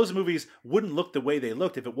 Agreed. I mean, those movies wouldn't look the way they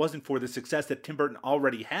looked if it wasn't for the success that Tim Burton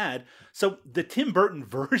already had. So the Tim Burton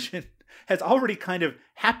version has already kind of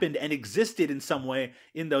happened and existed in some way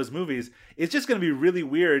in those movies. It's just going to be really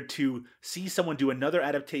weird to see someone do another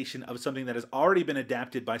adaptation of something that has already been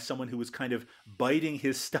adapted by someone who was kind of biting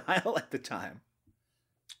his style at the time.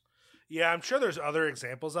 Yeah, I'm sure there's other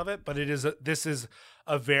examples of it, but this is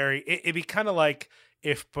a very, it'd be kind of like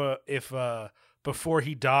if before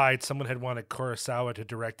he died, someone had wanted Kurosawa to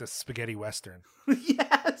direct a spaghetti western.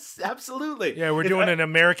 Yes, absolutely. Yeah, we're doing an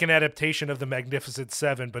American adaptation of The Magnificent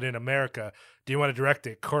Seven, but in America, do you want to direct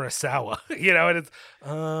it? Kurosawa. And it's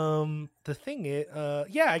the thing is,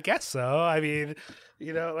 yeah, I guess so. I mean,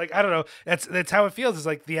 I don't know. That's how it feels. It's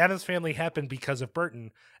like the Addams Family happened because of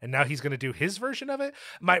Burton, and now he's going to do his version of it.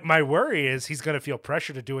 My worry is he's going to feel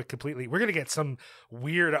pressure to do it completely. We're going to get some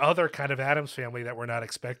weird other kind of Addams Family that we're not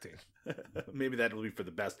expecting. Maybe that will be for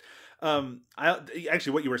the best.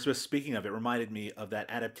 Actually, what you were speaking of, it reminded me of that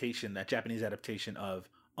Japanese adaptation of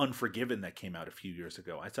Unforgiven that came out a few years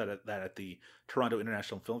ago. I saw that at the Toronto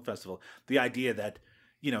International Film Festival. The idea that,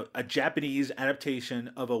 a Japanese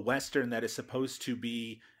adaptation of a Western that is supposed to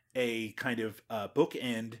be a kind of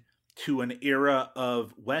bookend to an era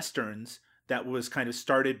of Westerns that was kind of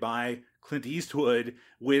started by Clint Eastwood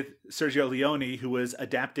with Sergio Leone, who was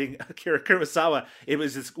adapting Akira Kurosawa. It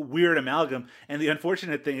was this weird amalgam. And the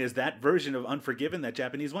unfortunate thing is that version of Unforgiven, that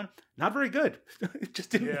Japanese one, not very good. It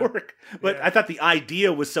just didn't work. But I thought the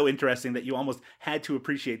idea was so interesting that you almost had to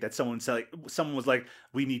appreciate that someone was like,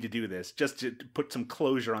 we need to do this, just to put some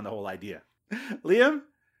closure on the whole idea. Liam,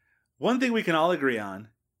 one thing we can all agree on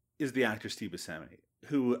is the actor Steve Buscemi,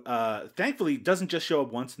 who thankfully doesn't just show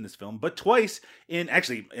up once in this film, but twice in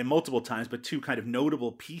multiple times, but two kind of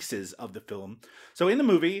notable pieces of the film. So in the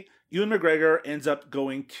movie, Ewan McGregor ends up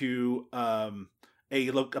going to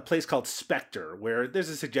a place called Spectre, where there's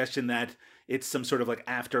a suggestion that it's some sort of like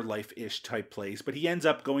afterlife-ish type place, but he ends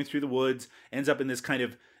up going through the woods, ends up in this kind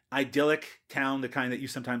of idyllic town, the kind that you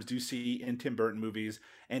sometimes do see in Tim Burton movies.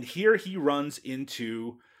 And here he runs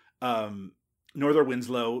into Norther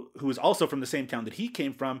Winslow, who is also from the same town that he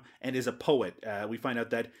came from and is a poet. We find out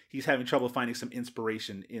that he's having trouble finding some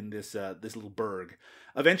inspiration in this little burg.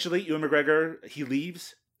 Eventually, Ewan McGregor, he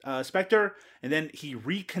leaves Spectre, and then he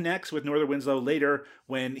reconnects with Norther Winslow later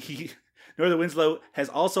when Norther Winslow has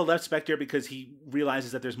also left Spectre because he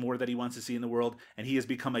realizes that there's more that he wants to see in the world, and he has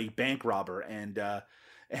become a bank robber. And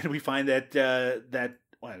we find that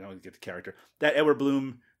I don't get the character, that Edward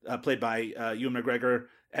Bloom, played by Ewan McGregor,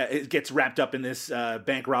 it gets wrapped up in this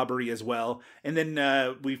bank robbery as well. And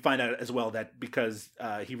then we find out as well that because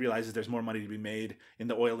he realizes there's more money to be made in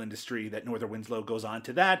the oil industry, that Norther Winslow goes on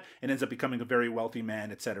to that and ends up becoming a very wealthy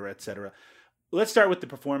man, etc., etc. Let's start with the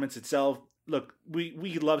performance itself. Look,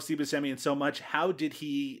 we love Steve Buscemi so much. How did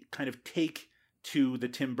he kind of take to the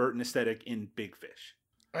Tim Burton aesthetic in Big Fish?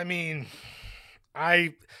 I mean,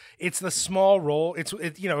 it's the small role. It's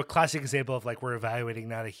a classic example of like we're evaluating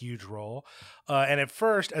not a huge role. And at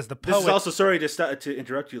first, as the poet, this is also, sorry to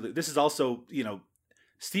interrupt you, this is also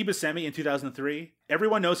Steve Buscemi in 2003.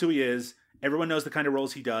 Everyone knows who he is. Everyone knows the kind of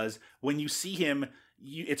roles he does. When you see him,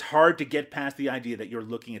 it's hard to get past the idea that you're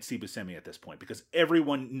looking at Steve Buscemi at this point because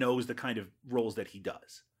everyone knows the kind of roles that he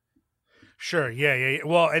does. Sure, yeah.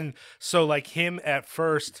 Well, and so like him at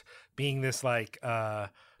first being this like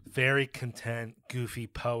very content, goofy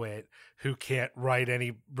poet who can't write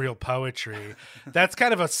any real poetry. That's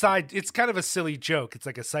kind of it's kind of a silly joke. It's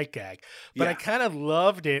like a sight gag. But I kind of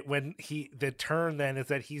loved it when the turn then is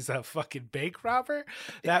that he's a fucking bank robber.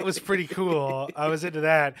 That was pretty cool. I was into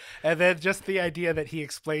that. And then just the idea that he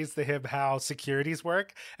explains to him how securities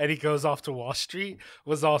work and he goes off to Wall Street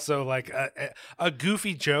was also like a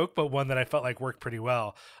goofy joke, but one that I felt like worked pretty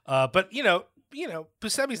well. But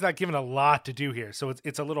Buscemi's not given a lot to do here, so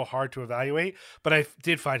it's a little hard to evaluate, but I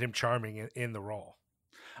did find him charming in the role.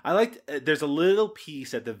 I liked, there's a little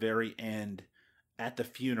piece at the very end at the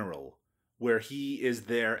funeral where he is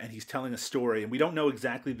there and he's telling a story, and we don't know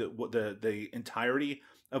exactly the entirety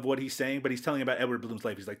of what he's saying, but he's telling about Edward Bloom's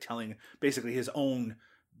life. He's like telling basically his own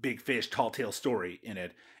Big Fish tall tale story in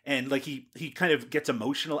it, and like he kind of gets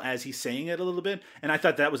emotional as he's saying it a little bit, and I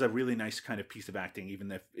thought that was a really nice kind of piece of acting,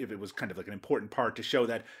 even if it was kind of like an important part to show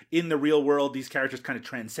that in the real world these characters kind of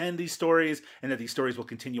transcend these stories and that these stories will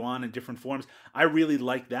continue on in different forms. I really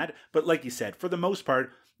like that, but like you said, for the most part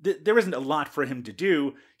there isn't a lot for him to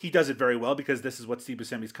do. He does it very well because this is what Steve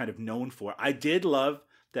Buscemi's kind of known for. I did love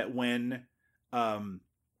that when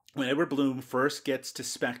Edward Bloom first gets to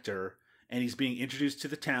Spectre and he's being introduced to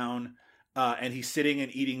the town, and he's sitting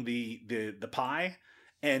and eating the pie,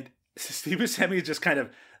 and Steve Buscemi is just kind of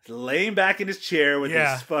laying back in his chair with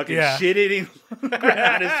Yeah, his fucking yeah. shit-eating grin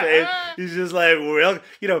on his face. He's just like, well,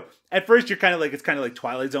 at first you're kind of like, it's kind of like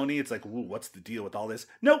Twilight Zone-y. It's like, ooh, what's the deal with all this?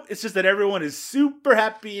 No, it's just that everyone is super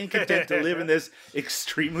happy and content to live in this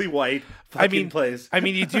extremely white fucking place. I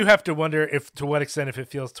mean, you do have to wonder to what extent if it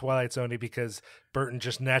feels Twilight Zone-y because Burton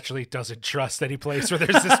just naturally doesn't trust any place where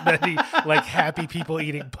there's this many like happy people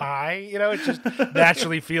eating pie. It just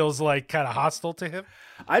naturally feels like kind of hostile to him.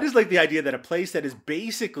 I just like the idea that a place that is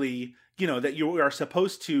basically, that you are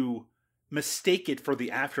supposed to mistake it for the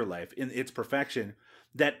afterlife in its perfection,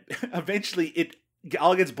 that eventually it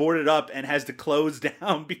all gets boarded up and has to close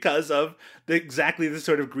down because of exactly the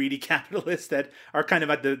sort of greedy capitalists that are kind of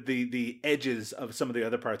at the edges of some of the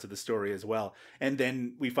other parts of the story as well. And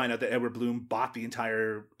then we find out that Edward Bloom bought the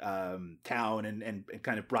entire town and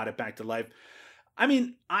kind of brought it back to life. I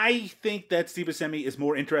mean, I think that Steve Buscemi is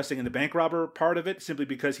more interesting in the bank robber part of it, simply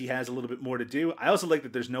because he has a little bit more to do. I also like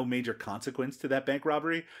that there's no major consequence to that bank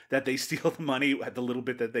robbery, that they steal the money at the little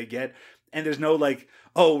bit that they get. And there's no like,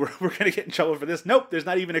 oh, we're going to get in trouble for this. Nope, there's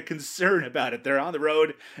not even a concern about it. They're on the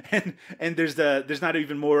road, and there's not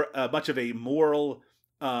even much of a moral.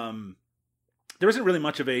 There isn't really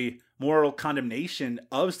much of a moral condemnation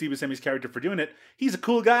of Steve Buscemi's character for doing it. He's a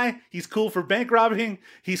cool guy. He's cool for bank robbing.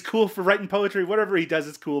 He's cool for writing poetry. Whatever he does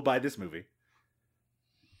is cool by this movie.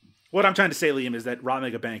 What I'm trying to say, Liam, is that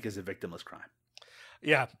robbing a bank is a victimless crime.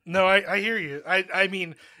 Yeah, no, I hear you. I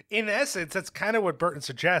mean, in essence, that's kind of what Burton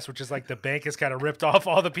suggests, which is like the bank has kind of ripped off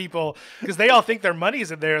all the people because they all think their money's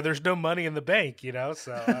in there. There's no money in the bank,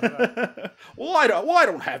 So, I don't know. Well, I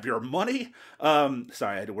don't have your money. Sorry,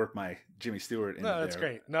 I had to work my Jimmy Stewart in No, there. that's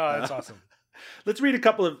great. No, that's awesome. Let's read a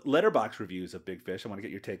couple of Letterboxd reviews of Big Fish. I want to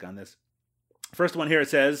get your take on this. First one here, it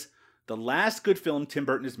says, the last good film Tim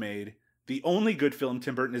Burton has made, the only good film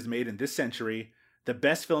Tim Burton has made in this century, the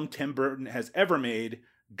best film Tim Burton has ever made.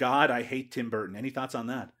 God, I hate Tim Burton. Any thoughts on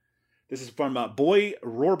that? This is from Boy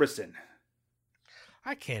Rorbison.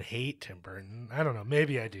 I can't hate Tim Burton. I don't know.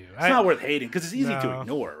 Maybe I do. It's not worth hating because it's easy to No.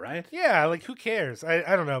 ignore, right? Yeah, like who cares?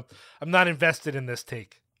 I don't know. I'm not invested in this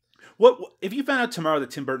take. What if you found out tomorrow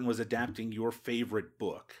that Tim Burton was adapting your favorite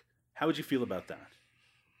book? How would you feel about that?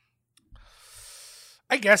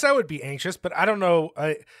 I guess I would be anxious, but I don't know.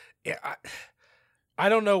 I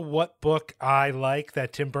don't know what book I like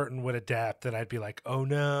that Tim Burton would adapt that I'd be like, oh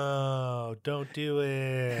no, don't do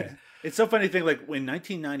it. It's so funny to think, like, in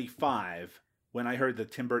 1995, when I heard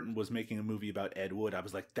that Tim Burton was making a movie about Ed Wood, I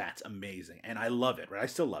was like, that's amazing. And I love it, right? I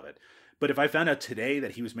still love it. But if I found out today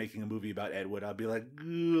that he was making a movie about Ed Wood, I'd be like,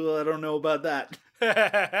 I don't know about that.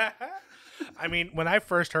 I mean, when I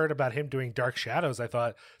first heard about him doing Dark Shadows, I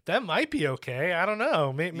thought that might be okay. I don't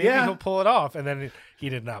know. Maybe he'll pull it off. And then he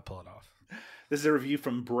did not pull it off. This is a review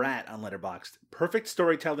from Brat on Letterboxd. Perfect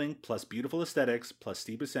storytelling plus beautiful aesthetics plus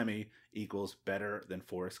Steve Buscemi equals better than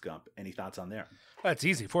Forrest Gump. Any thoughts on there? That's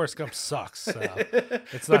easy. Forrest Gump sucks. So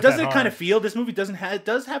it's But not doesn't that it kind of feel, this movie does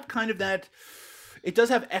have kind of that, it does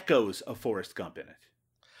have echoes of Forrest Gump in it.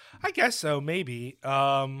 I guess so, maybe.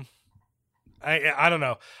 I don't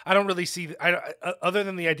know. I don't really see, other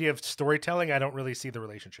than the idea of storytelling, I don't really see the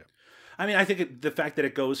relationship. I mean, I think the fact that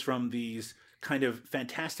it goes from these kind of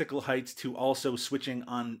fantastical heights to also switching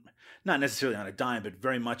on, not necessarily on a dime, but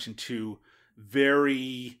very much into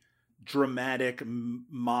very dramatic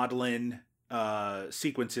maudlin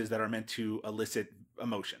sequences that are meant to elicit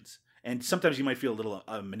emotions. And sometimes you might feel a little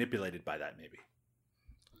manipulated by that, maybe.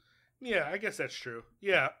 Yeah, I guess that's true.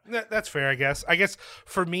 Yeah, that's fair, I guess. I guess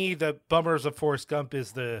for me, the bummers of Forrest Gump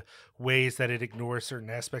is the ways that it ignores certain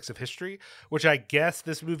aspects of history, which I guess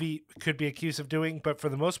this movie could be accused of doing. But for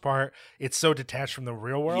the most part, it's so detached from the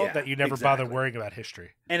real world that you never bother worrying about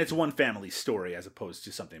history. And it's one family story as opposed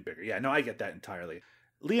to something bigger. Yeah, no, I get that entirely.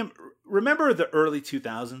 Liam, remember the early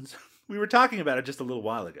 2000s? We were talking about it just a little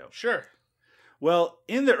while ago. Sure. Well,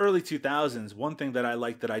 in the early 2000s, one thing that I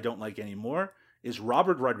like that I don't like anymore is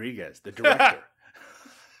Robert Rodriguez, the director.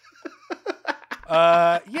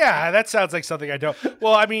 Yeah, that sounds like something I don't.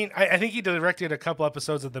 Well, I mean, I think he directed a couple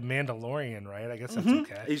episodes of The Mandalorian, right? I guess that's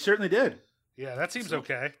okay. He certainly did. Yeah, that seems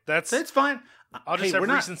okay. That's fine. I'll just have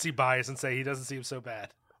we're recency bias and say he doesn't seem so bad.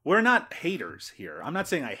 We're not haters here. I'm not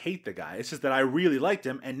saying I hate the guy. It's just that I really liked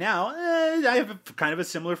him, and now I have kind of a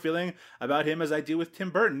similar feeling about him as I do with Tim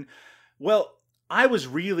Burton. Well, I was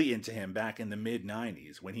really into him back in the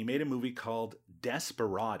mid-90s when he made a movie called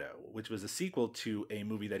Desperado, which was a sequel to a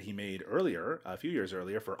movie that he made earlier, a few years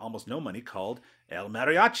earlier, for almost no money called El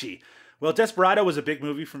Mariachi. Well, Desperado was a big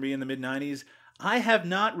movie for me in the mid-90s. I have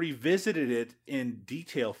not revisited it in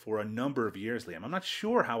detail for a number of years, Liam. I'm not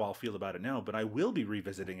sure how I'll feel about it now, but I will be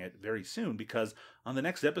revisiting it very soon because on the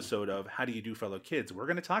next episode of How Do You Do, Fellow Kids, we're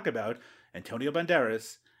going to talk about Antonio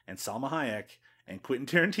Banderas and Salma Hayek and Quentin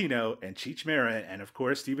Tarantino and Cheech Marin and, of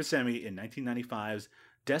course, Steve Buscemi in 1995's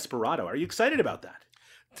Desperado. Are you excited about that?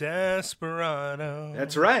 Desperado.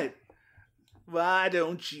 That's right. Why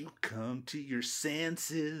don't you come to your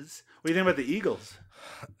senses? What do you think about the Eagles?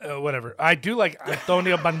 Whatever. I do like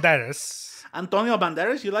Antonio Banderas. Antonio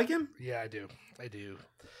Banderas, you like him? Yeah, I do.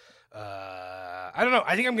 I don't know.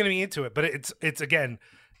 I think I'm going to be into it, but it's again,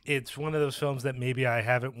 it's one of those films that maybe I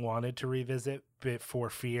haven't wanted to revisit for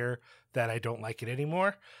fear that I don't like it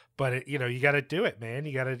anymore. But you got to do it, man.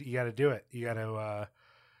 You got to do it. You got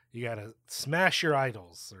to smash your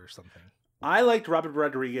idols or something. I liked Robert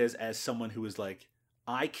Rodriguez as someone who was like,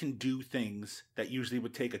 I can do things that usually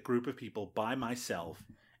would take a group of people by myself,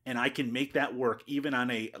 and I can make that work even on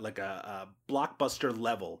a blockbuster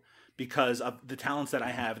level because of the talents that I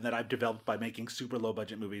have and that I've developed by making super low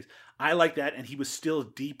budget movies. I like that, and he was still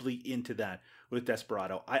deeply into that with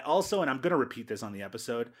Desperado. I also, and I'm going to repeat this on the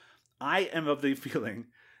episode, I am of the feeling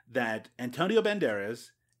that Antonio Banderas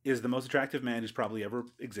is the most attractive man who's probably ever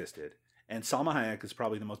existed. And Salma Hayek is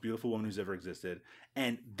probably the most beautiful woman who's ever existed.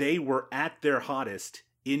 And they were at their hottest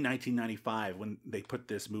in 1995 when they put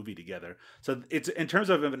this movie together. So it's in terms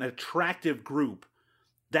of an attractive group,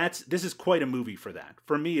 this is quite a movie for that.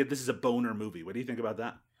 For me, this is a boner movie. What do you think about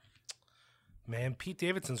that? Man, Pete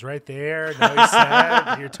Davidson's right there. Now he's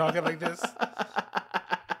sad. You're talking like this.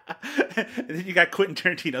 And then you got Quentin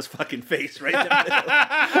Tarantino's fucking face right in the middle.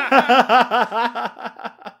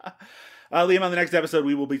 Liam, on the next episode,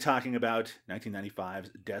 we will be talking about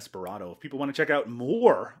 1995's Desperado. If people want to check out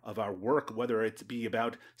more of our work, whether it be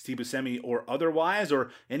about Steve Buscemi or otherwise,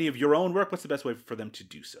 or any of your own work, what's the best way for them to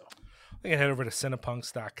do so? You can head over to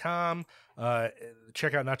cinepunks.com.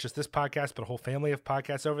 Check out not just this podcast, but a whole family of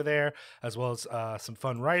podcasts over there, as well as some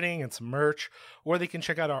fun writing and some merch. Or they can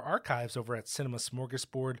check out our archives over at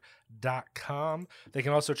cinemasmorgasbord.com. They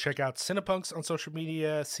can also check out Cinepunks on social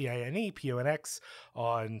media, CINEPONX,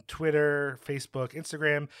 on Twitter, Facebook,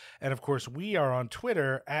 Instagram. And of course, we are on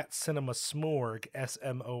Twitter at CinemaSmorg,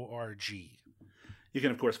 SMORG. You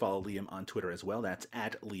can, of course, follow Liam on Twitter as well. That's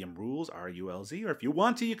at Liam Rules, RULZ. Or if you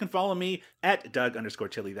want to, you can follow me at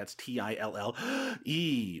Doug_Tilley. That's TILLEY.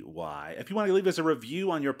 If you want to leave us a review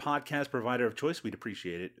on your podcast provider of choice, we'd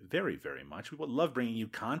appreciate it very, very much. We would love bringing you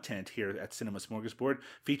content here at Cinema Smorgasbord,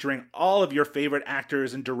 featuring all of your favorite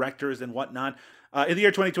actors and directors and whatnot. In the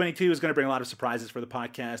year 2022 is going to bring a lot of surprises for the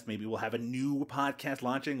podcast. Maybe we'll have a new podcast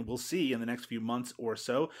launching. We'll see in the next few months or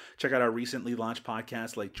so. Check out our recently launched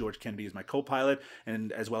podcasts like George Kennedy is my co-pilot,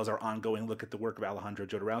 and as well as our ongoing look at the work of Alejandro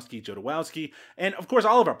Jodorowsky, and of course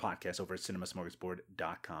all of our podcasts over at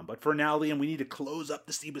cinemasmorgasbord.com. But for now, Liam, we need to close up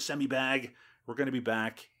the Steve Buscemi bag. We're going to be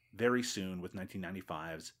back very soon with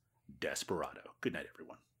 1995's Desperado. Good night,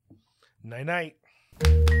 everyone. Night-night.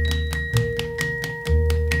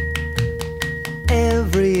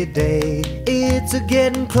 Every day it's a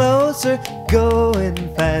getting closer, going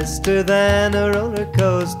faster than a roller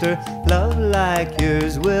coaster. Love like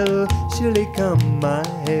yours will surely come my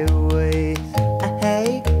way.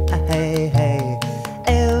 Hey, hey, hey.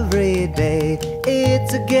 Every day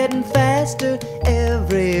it's a getting faster.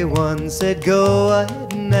 Everyone said go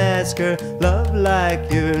ahead and ask her. Love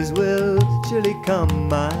like yours will surely come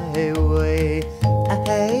my way.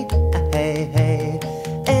 Hey.